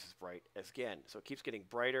then twice as bright as again. So it keeps getting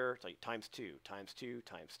brighter, it's like times 2, times 2,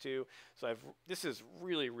 times 2. So this is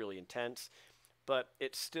really, really intense, but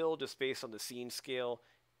it's still just based on the scene scale.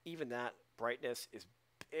 Even that brightness is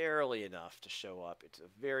barely enough to show up. It's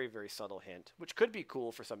a very, very subtle hint, which could be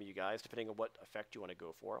cool for some of you guys, depending on what effect you want to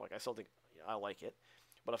go for. Like I still think I like it.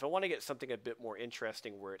 But if I want to get something a bit more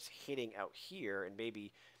interesting where it's hitting out here and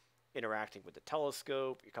maybe interacting with the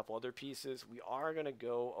telescope, a couple other pieces. We are going to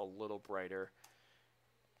go a little brighter.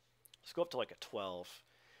 Let's go up to like a 12.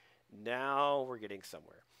 Now we're getting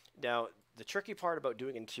somewhere. Now, the tricky part about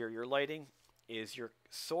doing interior lighting is you're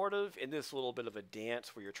sort of in this little bit of a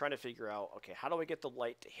dance where you're trying to figure out, okay, how do I get the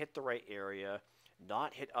light to hit the right area,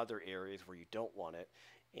 not hit other areas where you don't want it,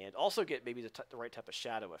 and also get maybe the right type of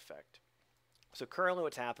shadow effect. So currently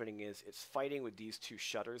what's happening is it's fighting with these two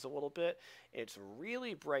shutters a little bit. And it's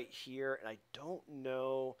really bright here, and I don't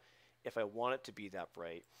know if I want it to be that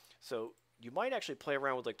bright. So you might actually play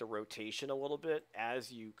around with like the rotation a little bit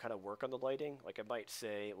as you kind of work on the lighting. Like I might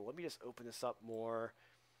say, well, let me just open this up more.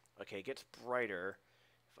 Okay, it gets brighter.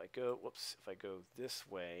 If I go, whoops, if I go this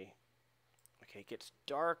way, okay, it gets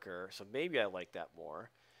darker. So maybe I like that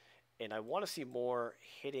more. And I want to see more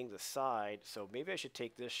hitting the side. So maybe I should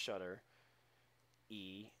take this shutter,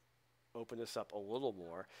 E, open this up a little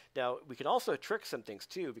more. Now, we can also trick some things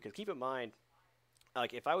too, because keep in mind,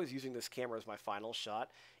 like if I was using this camera as my final shot,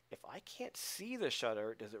 if I can't see the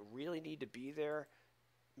shutter, does it really need to be there?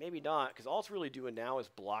 Maybe not, because all it's really doing now is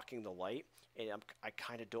blocking the light, and I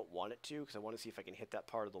kind of don't want it to, because I want to see if I can hit that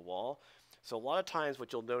part of the wall. So a lot of times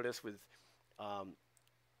what you'll notice with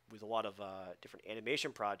a lot of different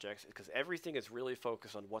animation projects, because everything is really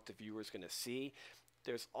focused on what the viewer is going to see,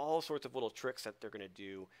 there's all sorts of little tricks that they're going to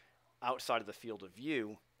do outside of the field of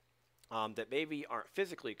view that maybe aren't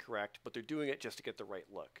physically correct, but they're doing it just to get the right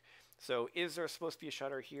look. So is there supposed to be a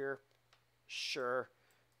shutter here? Sure.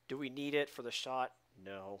 Do we need it for the shot?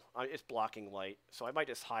 No. It's blocking light, so I might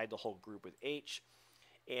just hide the whole group with H.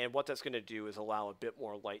 And what that's going to do is allow a bit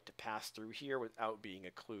more light to pass through here without being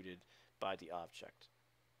occluded by the object.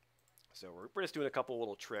 So we're just doing a couple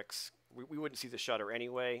little tricks. We wouldn't see the shutter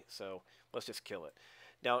anyway, so let's just kill it.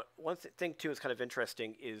 Now, one thing too is kind of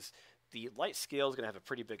interesting is the light scale is going to have a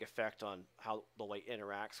pretty big effect on how the light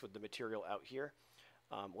interacts with the material out here.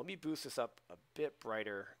 Let me boost this up a bit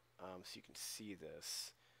brighter so you can see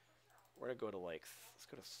this. We're going to go to like, let's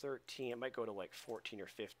go to 13. I might go to like 14 or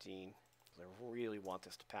 15. I really want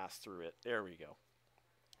this to pass through it. There we go.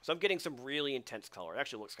 So I'm getting some really intense color. It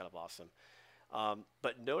actually looks kind of awesome.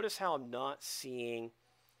 But notice how I'm not seeing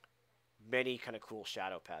many kind of cool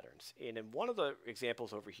shadow patterns. And in one of the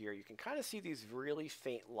examples over here, you can kind of see these really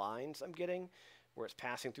faint lines I'm getting where it's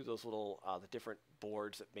passing through those little, the different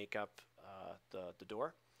boards that make up the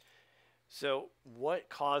door. So what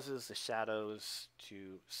causes the shadows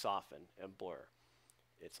to soften and blur?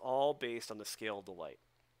 It's all based on the scale of the light.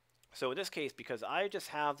 So in this case, because I just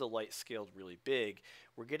have the light scaled really big,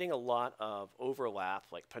 we're getting a lot of overlap,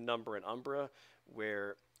 like penumbra and umbra,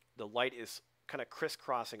 where the light is kind of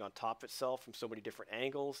crisscrossing on top of itself from so many different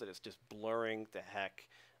angles that it's just blurring the heck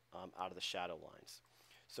out of the shadow lines.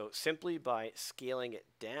 So simply by scaling it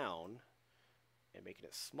down and making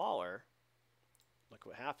it smaller, look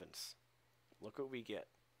what happens. Look what we get.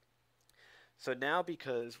 So now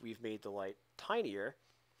because we've made the light tinier,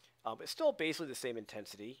 it's still basically the same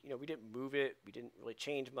intensity. You know, we didn't move it, we didn't really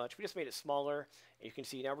change much. We just made it smaller, and you can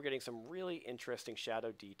see now we're getting some really interesting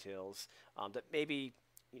shadow details that maybe,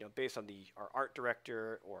 you know, based on our art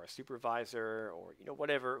director or a supervisor or, you know,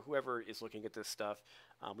 whoever is looking at this stuff,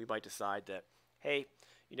 we might decide that, hey,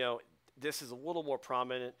 you know, this is a little more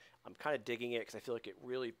prominent. I'm kind of digging it because I feel like it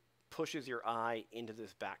really pushes your eye into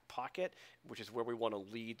this back pocket, which is where we want to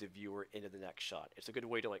lead the viewer into the next shot. It's a good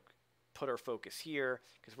way to like put our focus here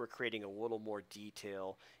because we're creating a little more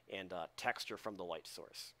detail and texture from the light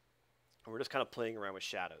source. And we're just kind of playing around with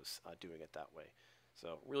shadows doing it that way.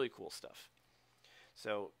 So really cool stuff.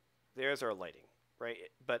 So there's our lighting, right?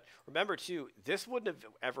 But remember too, this wouldn't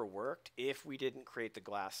have ever worked if we didn't create the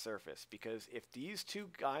glass surface, because if these two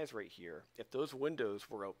guys right here, if those windows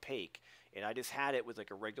were opaque and I just had it with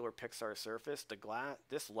like a regular Pixar surface,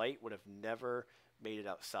 this light would have never made it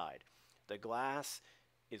outside. The glass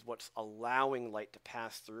is what's allowing light to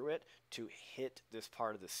pass through it to hit this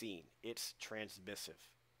part of the scene. It's transmissive.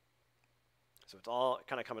 So it's all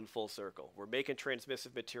kind of coming full circle. We're making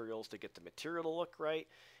transmissive materials to get the material to look right,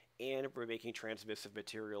 and we're making transmissive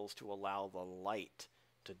materials to allow the light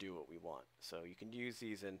to do what we want. So you can use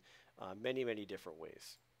these in many, many different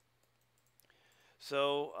ways.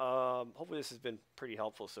 So hopefully this has been pretty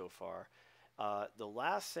helpful so far. The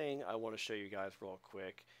last thing I want to show you guys real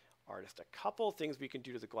quick are just a couple of things we can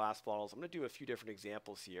do to the glass bottles. I'm going to do a few different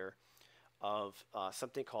examples here of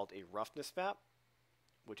something called a roughness map,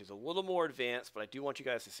 which is a little more advanced, but I do want you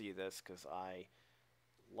guys to see this because I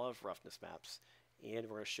love roughness maps. And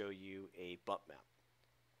we're going to show you a bump map.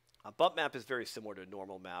 A bump map is very similar to a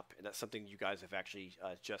normal map, and that's something you guys have actually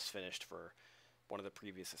just finished for one of the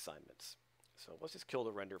previous assignments. So let's just kill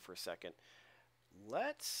the render for a second.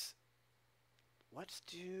 Let's let's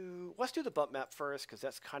do the bump map first because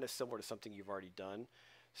that's kind of similar to something you've already done.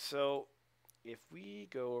 So if we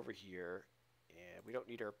go over here and we don't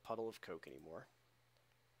need our puddle of Coke anymore,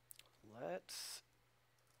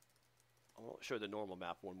 I'll show the normal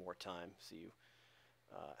map one more time so you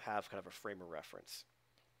have kind of a frame of reference.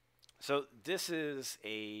 So this is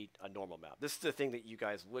a normal map. This is the thing that you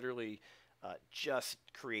guys literally just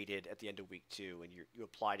created at the end of week 2 and you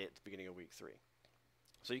applied it at the beginning of week 3.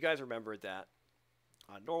 So you guys remember that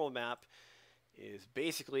normal map is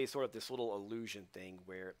basically sort of this little illusion thing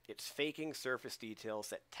where it's faking surface details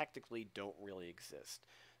that technically don't really exist.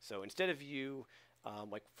 So instead of you,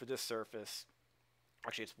 like for this surface,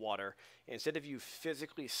 actually it's water, and instead of you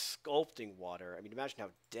physically sculpting water, I mean, imagine how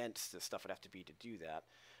dense this stuff would have to be to do that.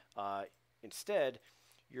 Instead,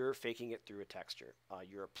 you're faking it through a texture.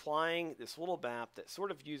 You're applying this little map that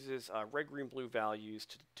sort of uses red, green, blue values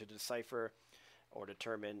to decipher or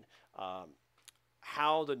determine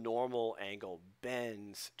how the normal angle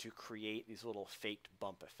bends to create these little faked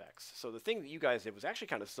bump effects. So the thing that you guys did was actually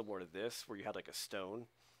kind of similar to this, where you had like a stone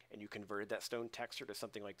and you converted that stone texture to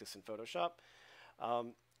something like this in Photoshop.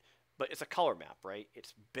 But it's a color map, right?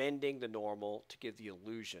 It's bending the normal to give the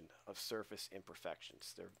illusion of surface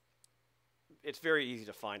imperfections. It's very easy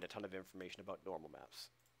to find a ton of information about normal maps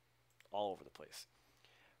all over the place.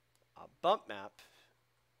 Bump map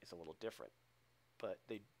is a little different, but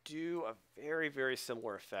they do a very, very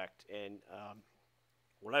similar effect. And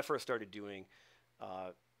when I first started doing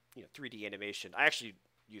 3D animation, I actually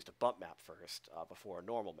used a bump map first before a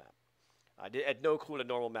normal map. I had no clue what a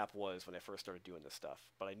normal map was when I first started doing this stuff,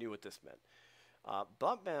 but I knew what this meant.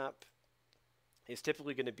 Bump map is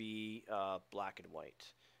typically going to be black and white.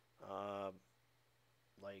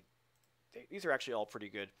 These are actually all pretty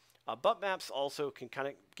good. Bump maps also can kind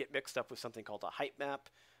of get mixed up with something called a height map.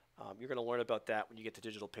 You're going to learn about that when you get to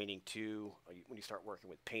digital painting 2, when you start working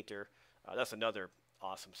with Painter. That's another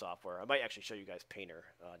awesome software. I might actually show you guys Painter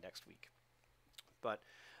next week. But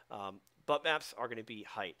bump maps are going to be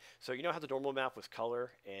height. So you know how the normal map was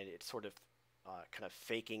color and it's sort of kind of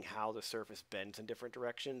faking how the surface bends in different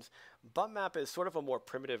directions. Bump map is sort of a more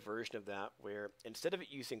primitive version of that, where instead of it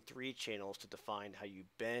using 3 channels to define how you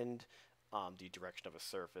bend the direction of a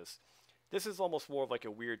surface, this is almost more of like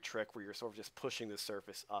a weird trick where you're sort of just pushing the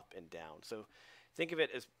surface up and down. So think of it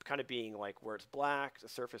as kind of being like where it's black, the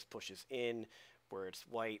surface pushes in, where it's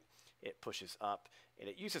white, it pushes up, and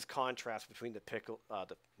it uses contrast between the pickles.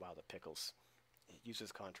 It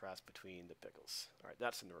uses contrast between the pickles. All right,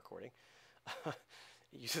 that's in the recording. It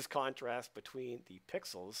uses contrast between the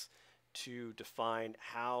pixels to define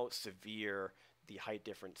how severe the height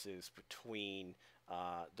difference is between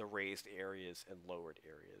the raised areas and lowered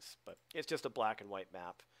areas. But it's just a black and white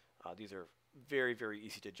map. These are very, very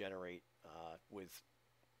easy to generate with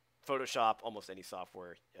Photoshop, almost any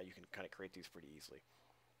software. You can kind of create these pretty easily.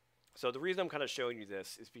 So the reason I'm kind of showing you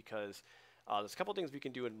this is because there's a couple things we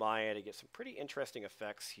can do in Maya to get some pretty interesting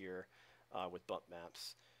effects here with bump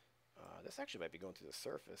maps. This actually might be going through the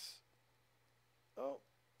surface. Oh,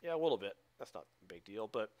 yeah, a little bit. That's not a big deal,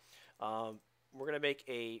 but we're going to make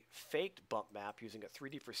a faked bump map using a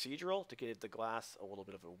 3D procedural to give the glass a little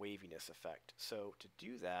bit of a waviness effect. So to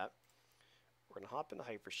do that, we're going to hop into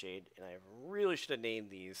Hypershade, and I really should have named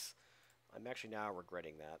these. I'm actually now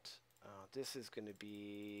regretting that. This is going to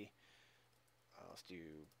be, let's do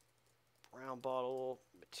brown bottle,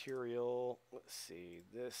 material. Let's see,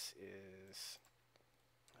 this is,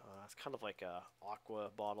 it's kind of like a aqua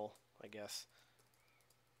bottle, I guess.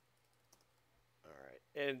 All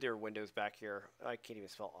right, and there are windows back here. I can't even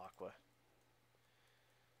spell aqua.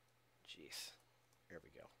 Jeez, there we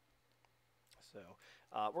go. So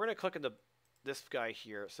we're going to click on this guy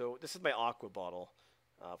here. So this is my aqua bottle,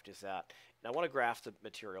 which is that. And I want to graph the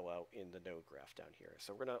material out in the node graph down here.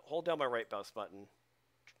 So we're going to hold down my right mouse button,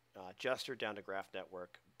 gesture down to graph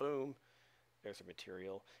network, boom, there's a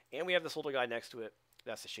material. And we have this little guy next to it.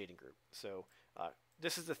 That's the shading group. So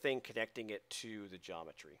this is the thing connecting it to the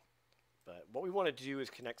geometry. But what we want to do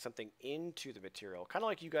is connect something into the material, kind of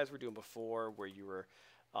like you guys were doing before, where you were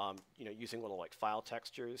using little like file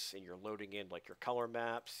textures and you're loading in like your color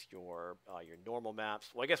maps, your normal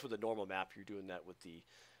maps. Well, I guess with the normal map, you're doing that with the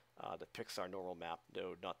Pixar normal map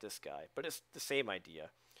node, not this guy. But it's the same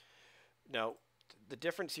idea. Now, the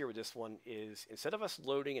difference here with this one is instead of us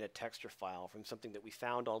loading in a texture file from something that we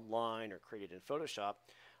found online or created in Photoshop,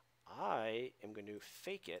 I am going to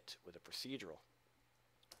fake it with a procedural.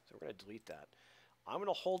 So we're going to delete that. I'm going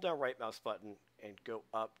to hold down right mouse button and go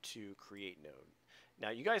up to create node. Now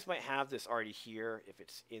you guys might have this already here if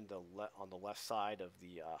it's in the on the left side of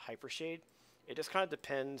the Hypershade. It just kind of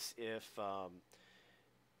depends if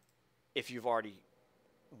if you've already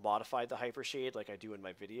modified the hypershade like I do in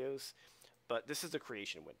my videos. But this is the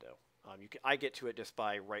creation window. I get to it just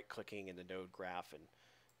by right-clicking in the node graph and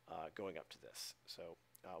going up to this. So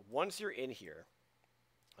once you're in here,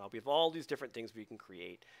 we have all these different things we can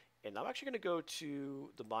create. And I'm actually going to go to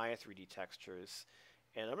the Maya 3D textures.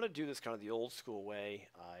 And I'm going to do this kind of the old school way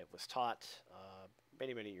I was taught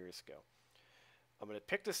many, many years ago. I'm going to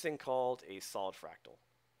pick this thing called a solid fractal.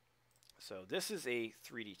 So this is a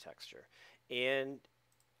 3D texture. And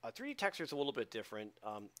a 3D texture is a little bit different.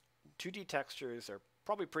 2D textures are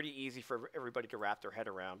probably pretty easy for everybody to wrap their head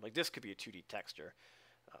around. Like this could be a 2D texture.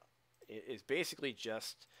 It is basically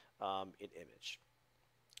just an image.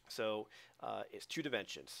 So it's 2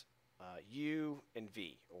 dimensions, U and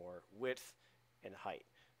V, or width and height.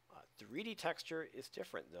 3D texture is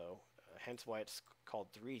different though, hence why it's called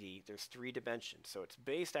 3D. There's 3 dimensions, so it's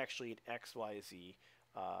based actually in X, Y, Z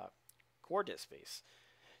coordinate space.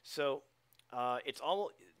 So it's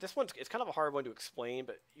kind of a hard one to explain,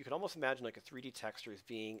 but you can almost imagine like a 3D texture as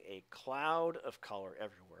being a cloud of color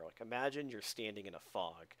everywhere. Like imagine you're standing in a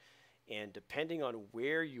fog, and depending on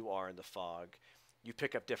where you are in the fog, you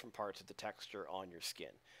pick up different parts of the texture on your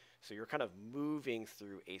skin. So you're kind of moving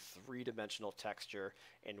through a 3-dimensional texture,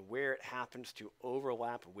 and where it happens to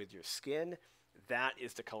overlap with your skin, that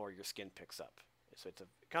is the color your skin picks up. So it's a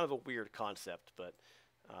kind of a weird concept, but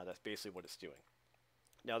that's basically what it's doing.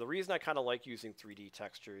 Now, the reason I kind of like using 3D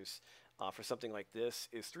textures for something like this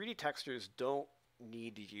is 3D textures don't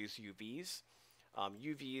need to use UVs.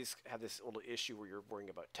 UVs have this little issue where you're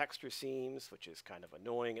worrying about texture seams, which is kind of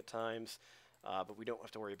annoying at times, but we don't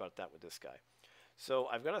have to worry about that with this guy. So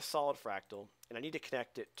I've got a solid fractal, and I need to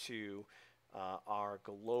connect it to our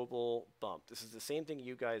global bump. This is the same thing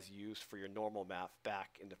you guys used for your normal math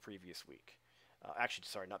back in the previous week. Actually,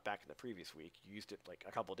 sorry, not back in the previous week. You used it like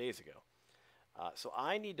a couple days ago. So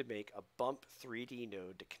I need to make a bump 3D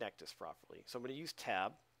node to connect this properly. So I'm going to use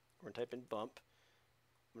tab. We're going to type in bump.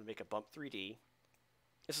 I'm going to make a bump 3D.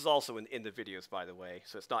 This is also in the videos, by the way,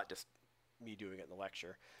 so it's not just me doing it in the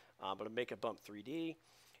lecture. But I'm make a bump 3D,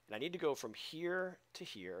 and I need to go from here to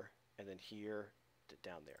here, and then here to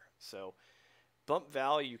down there. So bump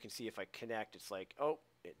value, you can see if I connect, it's like, oh,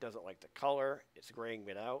 it doesn't like the color. It's graying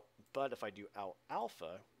it out. But if I do out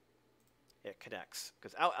alpha, it connects,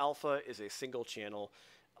 because out alpha is a single channel,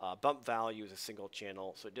 bump value is a single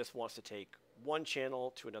channel, so it just wants to take one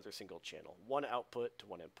channel to another single channel, one output to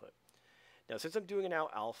one input. Now, since I'm doing an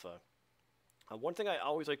out alpha, one thing I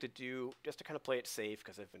always like to do, just to kind of play it safe,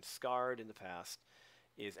 because I've been scarred in the past,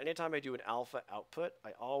 is anytime I do an alpha output,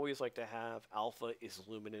 I always like to have alpha is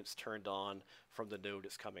luminance turned on from the node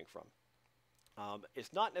it's coming from.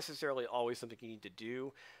 It's not necessarily always something you need to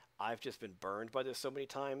do. I've just been burned by this so many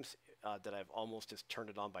times that I've almost just turned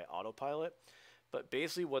it on by autopilot. But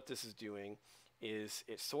basically what this is doing is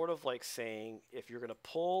it's sort of like saying if you're going to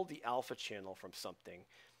pull the alpha channel from something,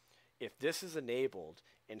 if this is enabled,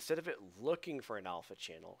 instead of it looking for an alpha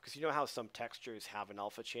channel, because you know how some textures have an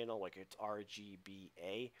alpha channel, like it's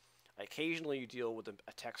RGBA, occasionally you deal with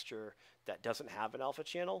a texture that doesn't have an alpha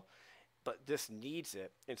channel, but this needs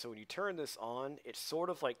it. And so when you turn this on, it's sort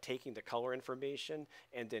of like taking the color information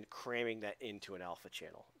and then cramming that into an alpha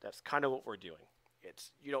channel. That's kind of what we're doing.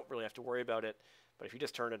 You don't really have to worry about it, but if you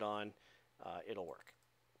just turn it on, it'll work.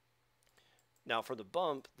 Now for the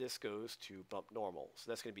bump, this goes to bump normal.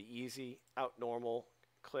 So that's going to be easy. Out normal,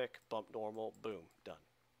 click, bump normal, boom, done.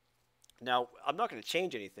 Now I'm not going to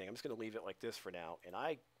change anything. I'm just going to leave it like this for now. And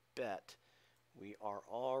I bet we are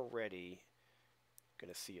already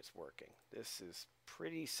going to see it's working. This is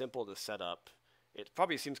pretty simple to set up. It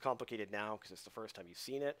probably seems complicated now because it's the first time you've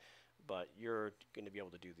seen it, but you're going to be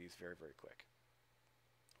able to do these very, very quick.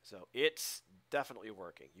 So it's definitely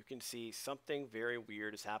working. You can see something very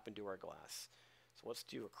weird has happened to our glass. So let's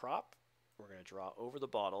do a crop. We're going to draw over the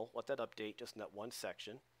bottle. Let that update just in that one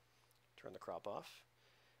section. Turn the crop off.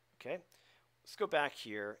 Okay. Let's go back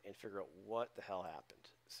here and figure out what the hell happened.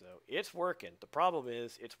 So it's working. The problem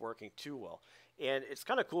is it's working too well. And it's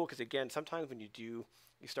kind of cool because, again, sometimes when you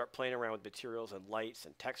start playing around with materials and lights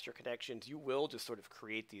and texture connections, you will just sort of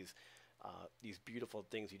create these beautiful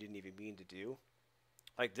things you didn't even mean to do.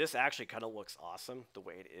 Like this actually kind of looks awesome the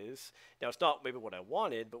way it is. Now it's not maybe what I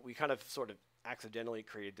wanted, but we kind of sort of accidentally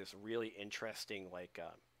created this really interesting, like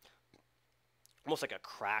almost like a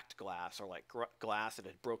cracked glass, or like glass that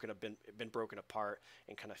had been broken apart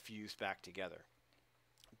and kind of fused back together.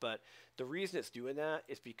 But the reason it's doing that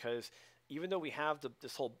is because even though we have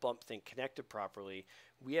this whole bump thing connected properly,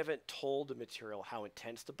 we haven't told the material how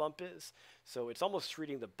intense the bump is. So it's almost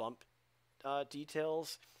treating the bump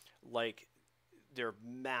details like they're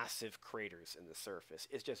massive craters in the surface.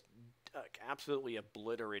 It's just absolutely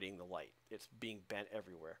obliterating the light. It's being bent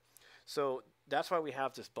everywhere. So that's why we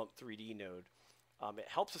have this bump 3D node. It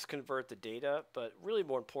helps us convert the data, but really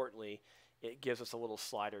more importantly, it gives us a little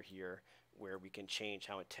slider here where we can change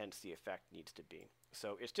how intense the effect needs to be.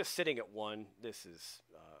 So it's just sitting at 1. This is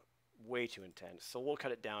way too intense. So we'll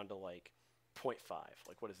cut it down to like 0.5.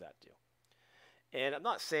 Like, what does that do? And I'm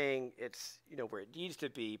not saying it's, where it needs to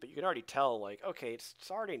be, but you can already tell, like, okay, it's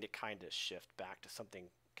starting to kind of shift back to something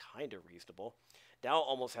kind of reasonable. Now it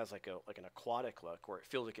almost has like an aquatic look where it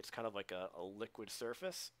feels like it's kind of like a liquid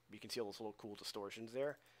surface. You can see all those little cool distortions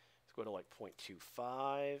there. Let's go to like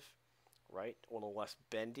 0.25, right? A little less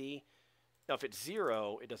bendy. Now if it's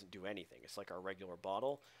 0, it doesn't do anything. It's like our regular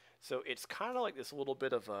bottle. So it's kind of like this little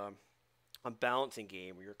bit of a balancing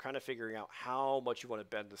game where you're kind of figuring out how much you want to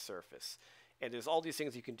bend the surface. And there's all these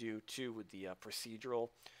things you can do too with the procedural,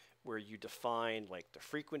 where you define like the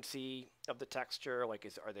frequency of the texture. Like,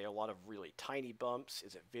 are they a lot of really tiny bumps?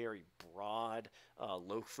 Is it very broad,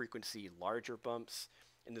 low frequency, larger bumps?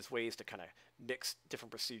 And there's ways to kind of mix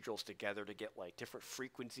different procedurals together to get like different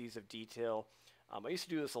frequencies of detail. I used to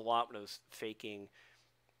do this a lot when I was faking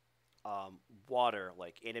water,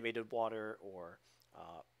 like animated water or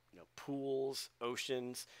pools,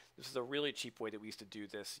 oceans. This is a really cheap way that we used to do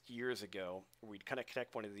this years ago. We'd kind of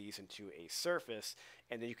connect one of these into a surface,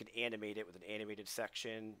 and then you can animate it with an animated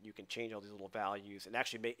section. You can change all these little values, and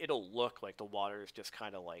actually it'll look like the water is just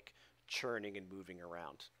kind of like churning and moving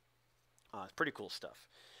around. It's pretty cool stuff.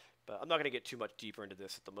 But I'm not going to get too much deeper into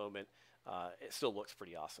this at the moment. It still looks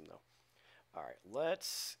pretty awesome, though. All right,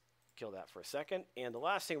 let's kill that for a second. And the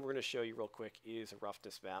last thing we're going to show you real quick is a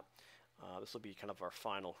roughness map. This will be kind of our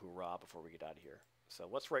final hoorah before we get out of here. So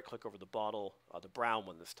let's right click over the bottle, the brown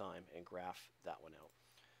one this time, and graph that one out.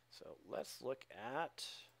 So let's look at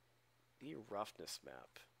the roughness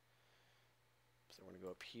map. So we're going to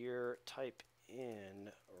go up here, type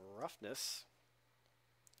in roughness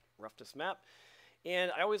map.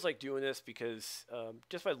 And I always like doing this because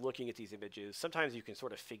just by looking at these images, sometimes you can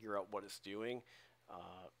sort of figure out what it's doing,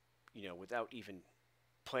 without even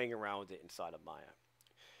playing around with it inside of Maya.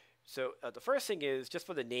 So the first thing is, just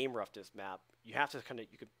for the name roughness map, you have to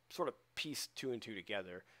you could sort of piece 2 and 2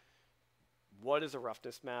 together. What is a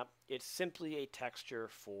roughness map? It's simply a texture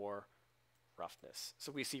for roughness.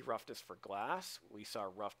 So we see roughness for glass. We saw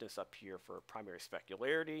roughness up here for primary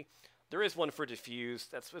specularity. There is one for diffuse.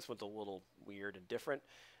 This one's a little weird and different.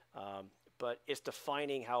 But it's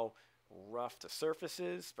defining how rough the surface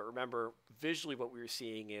is. But remember, visually what we were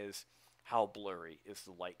seeing is how blurry is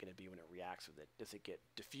the light going to be when it reacts with it? Does it get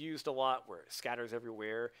diffused a lot where it scatters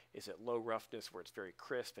everywhere? Is it low roughness where it's very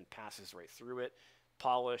crisp and passes right through it?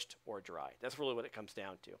 Polished or dry? That's really what it comes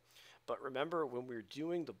down to. But remember, when we were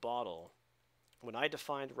doing the bottle, when I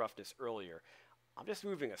defined roughness earlier, I'm just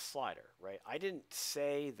moving a slider, right? I didn't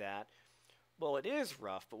say that, well, it is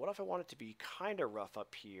rough, but what if I want it to be kind of rough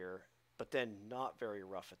up here, but then not very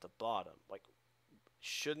rough at the bottom? Like,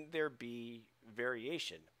 shouldn't there be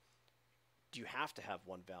variation? Do you have to have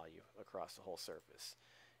one value across the whole surface?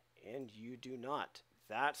 And you do not.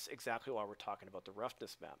 That's exactly why we're talking about the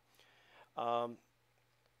roughness map. Let's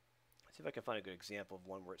see if I can find a good example of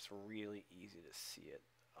one where it's really easy to see it.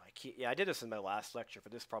 I did this in my last lecture,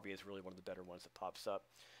 but this probably is really one of the better ones that pops up.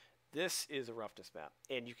 This is a roughness map.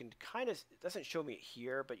 And you can kind of, it doesn't show me it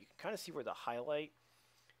here, but you can kind of see where the highlight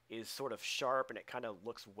is sort of sharp and it kind of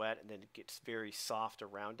looks wet and then it gets very soft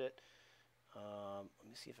around it. Let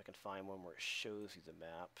me see if I can find one where it shows you the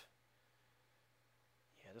map.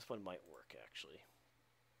 Yeah, this one might work actually.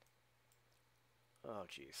 Oh,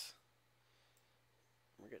 geez.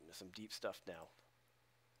 We're getting into some deep stuff now.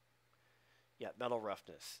 Yeah, metal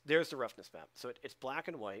roughness. There's the roughness map. So it's black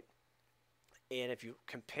and white. And if you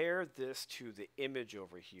compare this to the image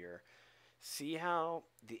over here, see how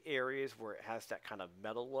the areas where it has that kind of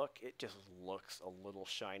metal look, it just looks a little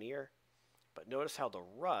shinier. But notice how the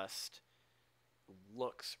rust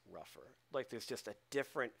looks rougher. Like there's just a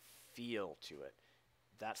different feel to it.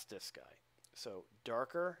 That's this guy. So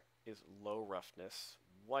darker is low roughness.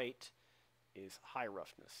 White is high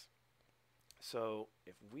roughness. So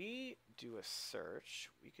if we do a search,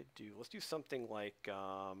 we could do, let's do something like,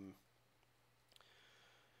 oh,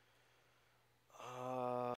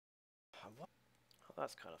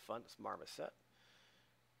 that's kind of fun. It's Marmoset.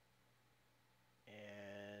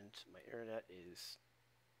 And my internet is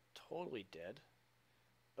totally dead.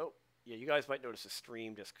 Oh, yeah, you guys might notice the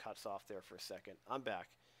stream just cuts off there for a second. I'm back.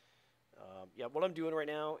 Yeah, what I'm doing right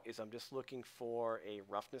now is I'm just looking for a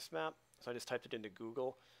roughness map. So I just typed it into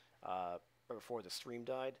Google before the stream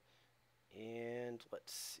died. And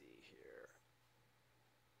let's see here.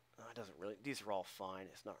 it doesn't really, these are all fine.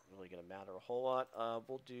 It's not really going to matter a whole lot.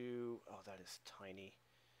 We'll do, oh, that is tiny.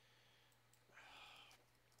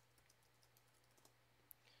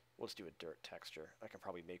 Let's do a dirt texture. I can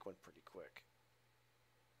probably make one pretty quick.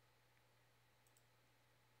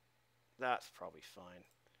 That's probably fine.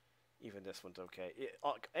 Even this one's okay.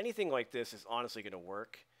 Anything like this is honestly going to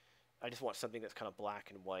work. I just want something that's kind of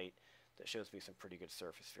black and white that shows me some pretty good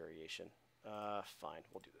surface variation. Fine,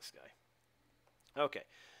 we'll do this guy. Okay,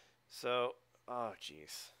 so, oh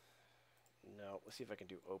geez. No, let's see if I can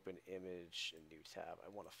do open image and new tab. I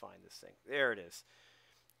want to find this thing. There it is.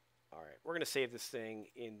 All right, we're going to save this thing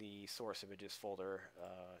in the source images folder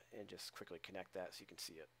and just quickly connect that so you can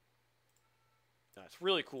see it. It's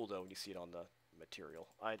really cool though when you see it on the material.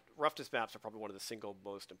 Roughness maps are probably one of the single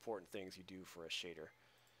most important things you do for a shader.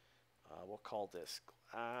 We'll call this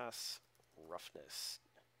glass roughness.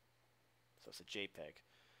 So it's a JPEG.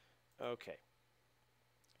 Okay.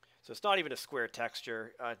 So it's not even a square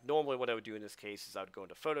texture. Normally what I would do in this case is I would go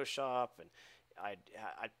into Photoshop and I'd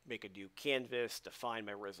make a new canvas, define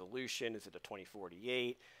my resolution. Is it a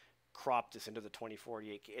 2048? Crop this into the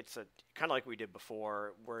 2048. It's a kind of like we did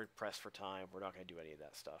before. We're pressed for time. We're not going to do any of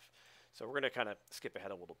that stuff. So we're going to kind of skip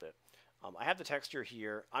ahead a little bit. I have the texture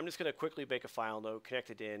here. I'm just going to quickly make a file node,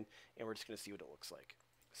 connect it in, and we're just going to see what it looks like.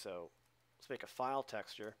 So let's make a file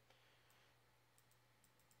texture.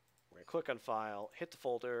 We're going to click on file, hit the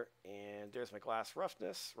folder, and there's my glass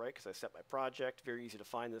roughness, right? Because I set my project. Very easy to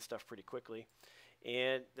find this stuff pretty quickly.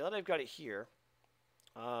 And now that I've got it here,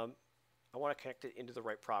 I want to connect it into the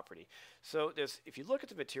right property. So if you look at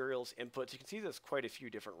the materials inputs, you can see there's quite a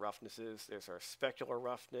few different roughnesses. There's our specular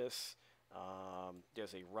roughness.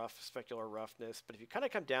 There's a rough specular roughness. But if you kind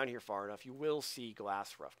of come down here far enough, you will see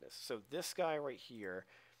glass roughness. So this guy right here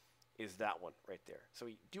is that one right there. So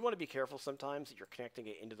you do want to be careful sometimes that you're connecting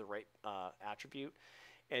it into the right attribute.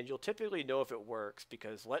 And you'll typically know if it works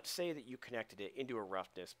because let's say that you connected it into a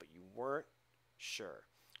roughness, but you weren't sure.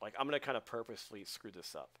 Like I'm going to kind of purposely screw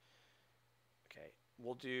this up. Okay,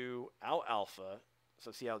 we'll do out alpha.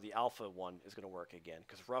 So see how the alpha one is going to work again,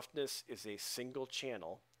 because roughness is a single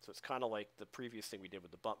channel. So it's kind of like the previous thing we did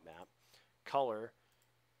with the bump map. Color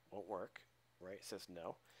won't work, right? It says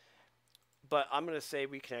no. But I'm going to say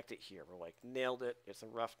we connect it here. We're like, nailed it. It's a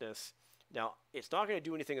roughness. Now, it's not going to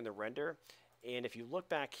do anything in the render. And if you look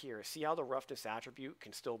back here, see how the roughness attribute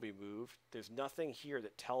can still be moved? There's nothing here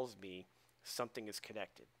that tells me something is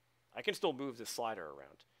connected. I can still move this slider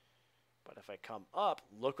around. But if I come up,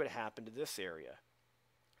 look what happened to this area.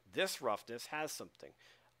 This roughness has something.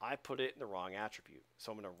 I put it in the wrong attribute.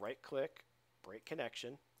 So I'm going to right click, break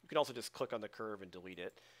connection. You can also just click on the curve and delete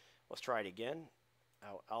it. Let's try it again.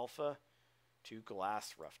 Out alpha to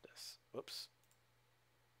glass roughness. Whoops.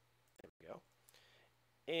 There we go.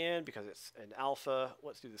 And because it's an alpha,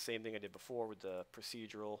 let's do the same thing I did before with the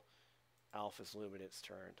procedural. Alpha's luminance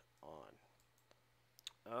turned on.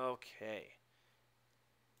 Okay.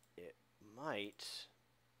 It might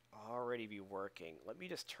already be working. Let me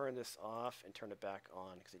just turn this off and turn it back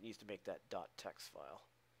on because it needs to make that .text file.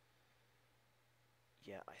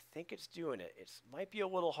 Yeah, I think it's doing it. It might be a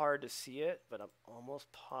little hard to see it, but I'm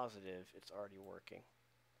almost positive it's already working.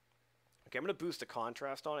 Okay, I'm going to boost the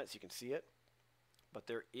contrast on it so you can see it. But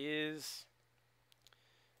there is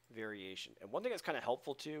variation. And one thing that's kind of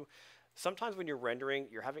helpful too, sometimes when you're rendering,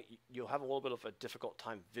 you'll have a little bit of a difficult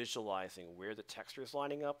time visualizing where the texture is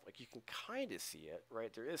lining up. Like you can kind of see it,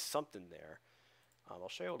 right? There is something there. I'll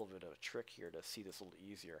show you a little bit of a trick here to see this a little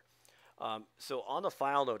easier. So on the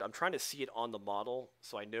file node, I'm trying to see it on the model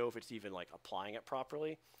so I know if it's even like applying it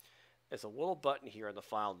properly. There's a little button here on the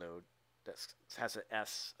file node that has an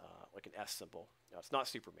S, like an S symbol. Now it's not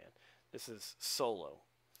Superman. This is Solo.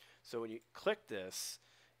 So when you click this,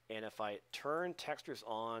 and if I turn textures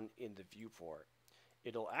on in the viewport,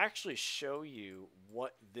 it'll actually show you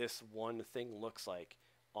what this one thing looks like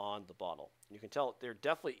on the bottle. You can tell there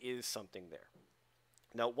definitely is something there.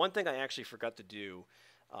 Now, one thing I actually forgot to do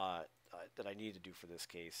that I need to do for this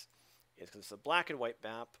case is because it's a black and white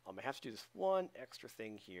map, I have to do this one extra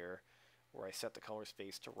thing here where I set the color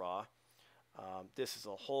space to raw. This is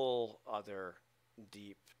a whole other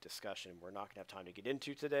deep discussion we're not going to have time to get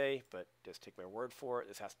into today, but just take my word for it.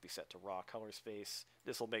 This has to be set to raw color space.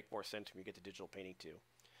 This will make more sense when we get to digital painting too.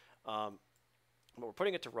 But we're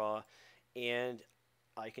putting it to raw, and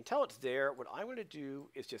I can tell it's there. What I'm going to do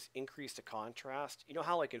is just increase the contrast. You know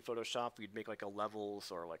how like in Photoshop you'd make like a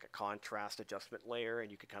levels or like a contrast adjustment layer,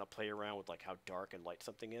 and you could kind of play around with like how dark and light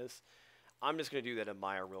something is? I'm just going to do that in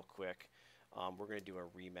Maya real quick. We're going to do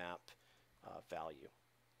a remap value.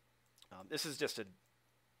 This is just a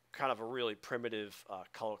kind of a really primitive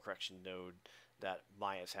color correction node that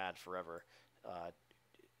Maya's had forever.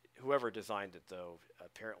 Whoever designed it, though,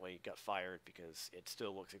 apparently got fired because it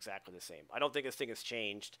still looks exactly the same. I don't think this thing has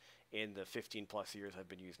changed in the 15 plus years I've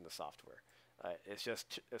been using the software. It's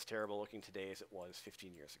just as terrible looking today as it was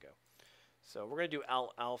 15 years ago. So we're going to do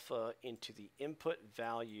alpha into the input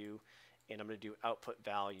value, and I'm going to do output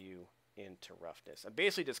value into roughness. I'm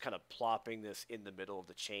basically just kind of plopping this in the middle of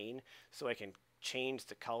the chain so I can change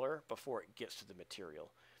the color before it gets to the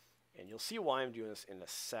material. And you'll see why I'm doing this in a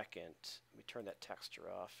second. Let me turn that texture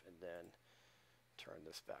off and then turn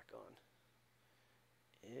this back on.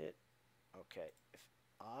 Okay, if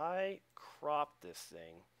I crop this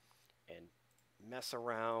thing and mess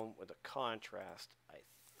around with the contrast, I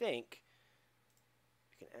think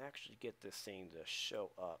I can actually get this thing to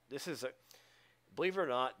show up. This is believe it or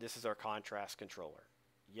not, this is our contrast controller.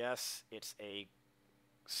 Yes, it's a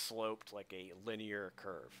sloped like a linear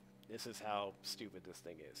curve. This is how stupid this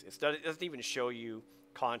thing is. It doesn't even show you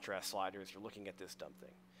contrast sliders. You're looking at this dumb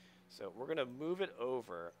thing. So we're going to move it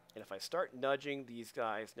over, and if I start nudging these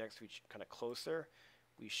guys next to each kind of closer,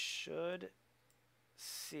 we should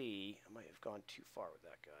see. I might have gone too far with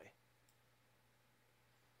that guy.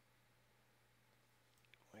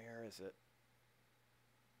 Where is it?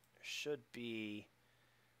 There should be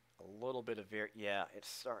a little bit of yeah, it's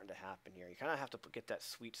starting to happen here. You kind of have to get that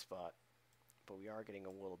sweet spot, but we are getting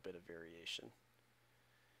a little bit of variation.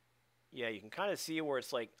 Yeah, you can kind of see where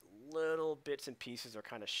it's like little bits and pieces are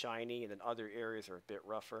kind of shiny, and then other areas are a bit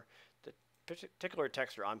rougher. The particular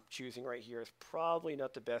texture I'm choosing right here is probably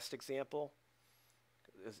not the best example.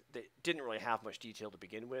 They didn't really have much detail to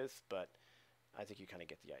begin with, but I think you kind of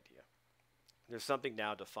get the idea. There's something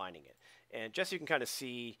now defining it. And just so you can kind of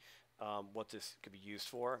see what this could be used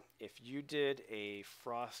for, if you did a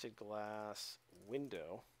frosted glass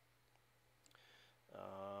window,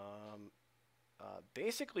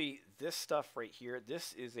 basically this stuff right here,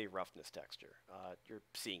 this is a roughness texture. You're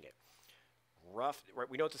seeing it. Rough, right?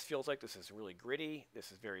 We know what this feels like. This is really gritty.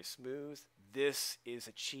 This is very smooth. This is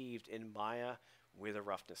achieved in Maya with a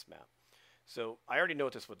roughness map. So I already know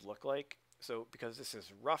what this would look like. So because this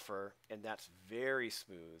is rougher and that's very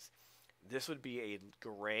smooth, this would be a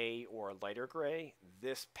gray or a lighter gray.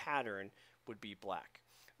 This pattern would be black.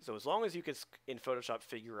 So as long as you can in Photoshop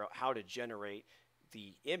figure out how to generate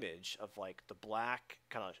the image of like the black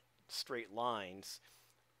kind of straight lines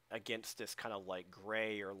against this kind of like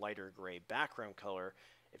gray or lighter gray background color,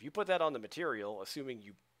 if you put that on the material, assuming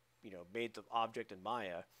you made the object in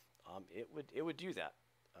Maya, it would do that.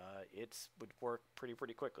 It would work pretty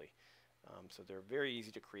quickly. So they're very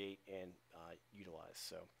easy to create and utilize.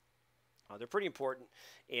 So they're pretty important.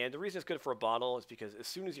 And the reason it's good for a bottle is because as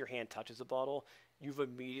soon as your hand touches a bottle, you've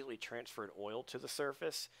immediately transferred oil to the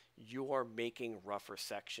surface. You are making rougher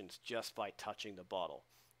sections just by touching the bottle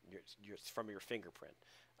from your fingerprint.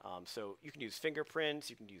 So you can use fingerprints,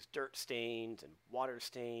 you can use dirt stains and water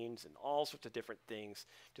stains and all sorts of different things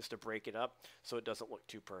just to break it up so it doesn't look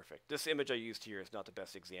too perfect. This image I used here is not the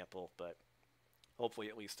best example, but hopefully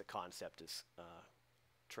at least the concept is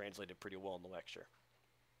translated pretty well in the lecture.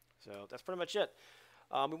 So that's pretty much it.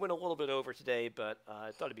 We went a little bit over today, but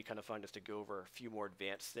I thought it'd be kind of fun just to go over a few more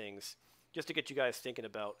advanced things, just to get you guys thinking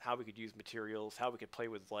about how we could use materials, how we could play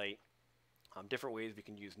with light, different ways we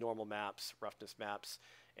can use normal maps, roughness maps,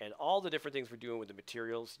 and all the different things we're doing with the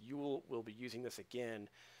materials. You will be using this again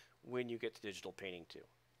when you get to digital painting too.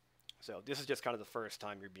 So this is just kind of the first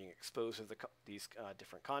time you're being exposed to these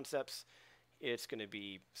different concepts. It's going to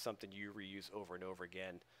be something you reuse over and over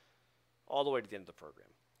again all the way to the end of the program.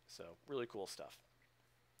 So really cool stuff.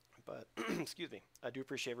 But excuse me, I do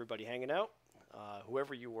appreciate everybody hanging out.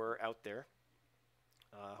 Whoever you were out there,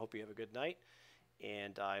 I hope you have a good night.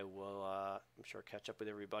 And I will, I'm sure, catch up with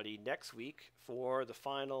everybody next week for the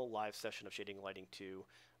final live session of Shading and Lighting 2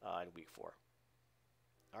 in week 4.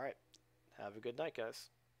 All right. Have a good night, guys.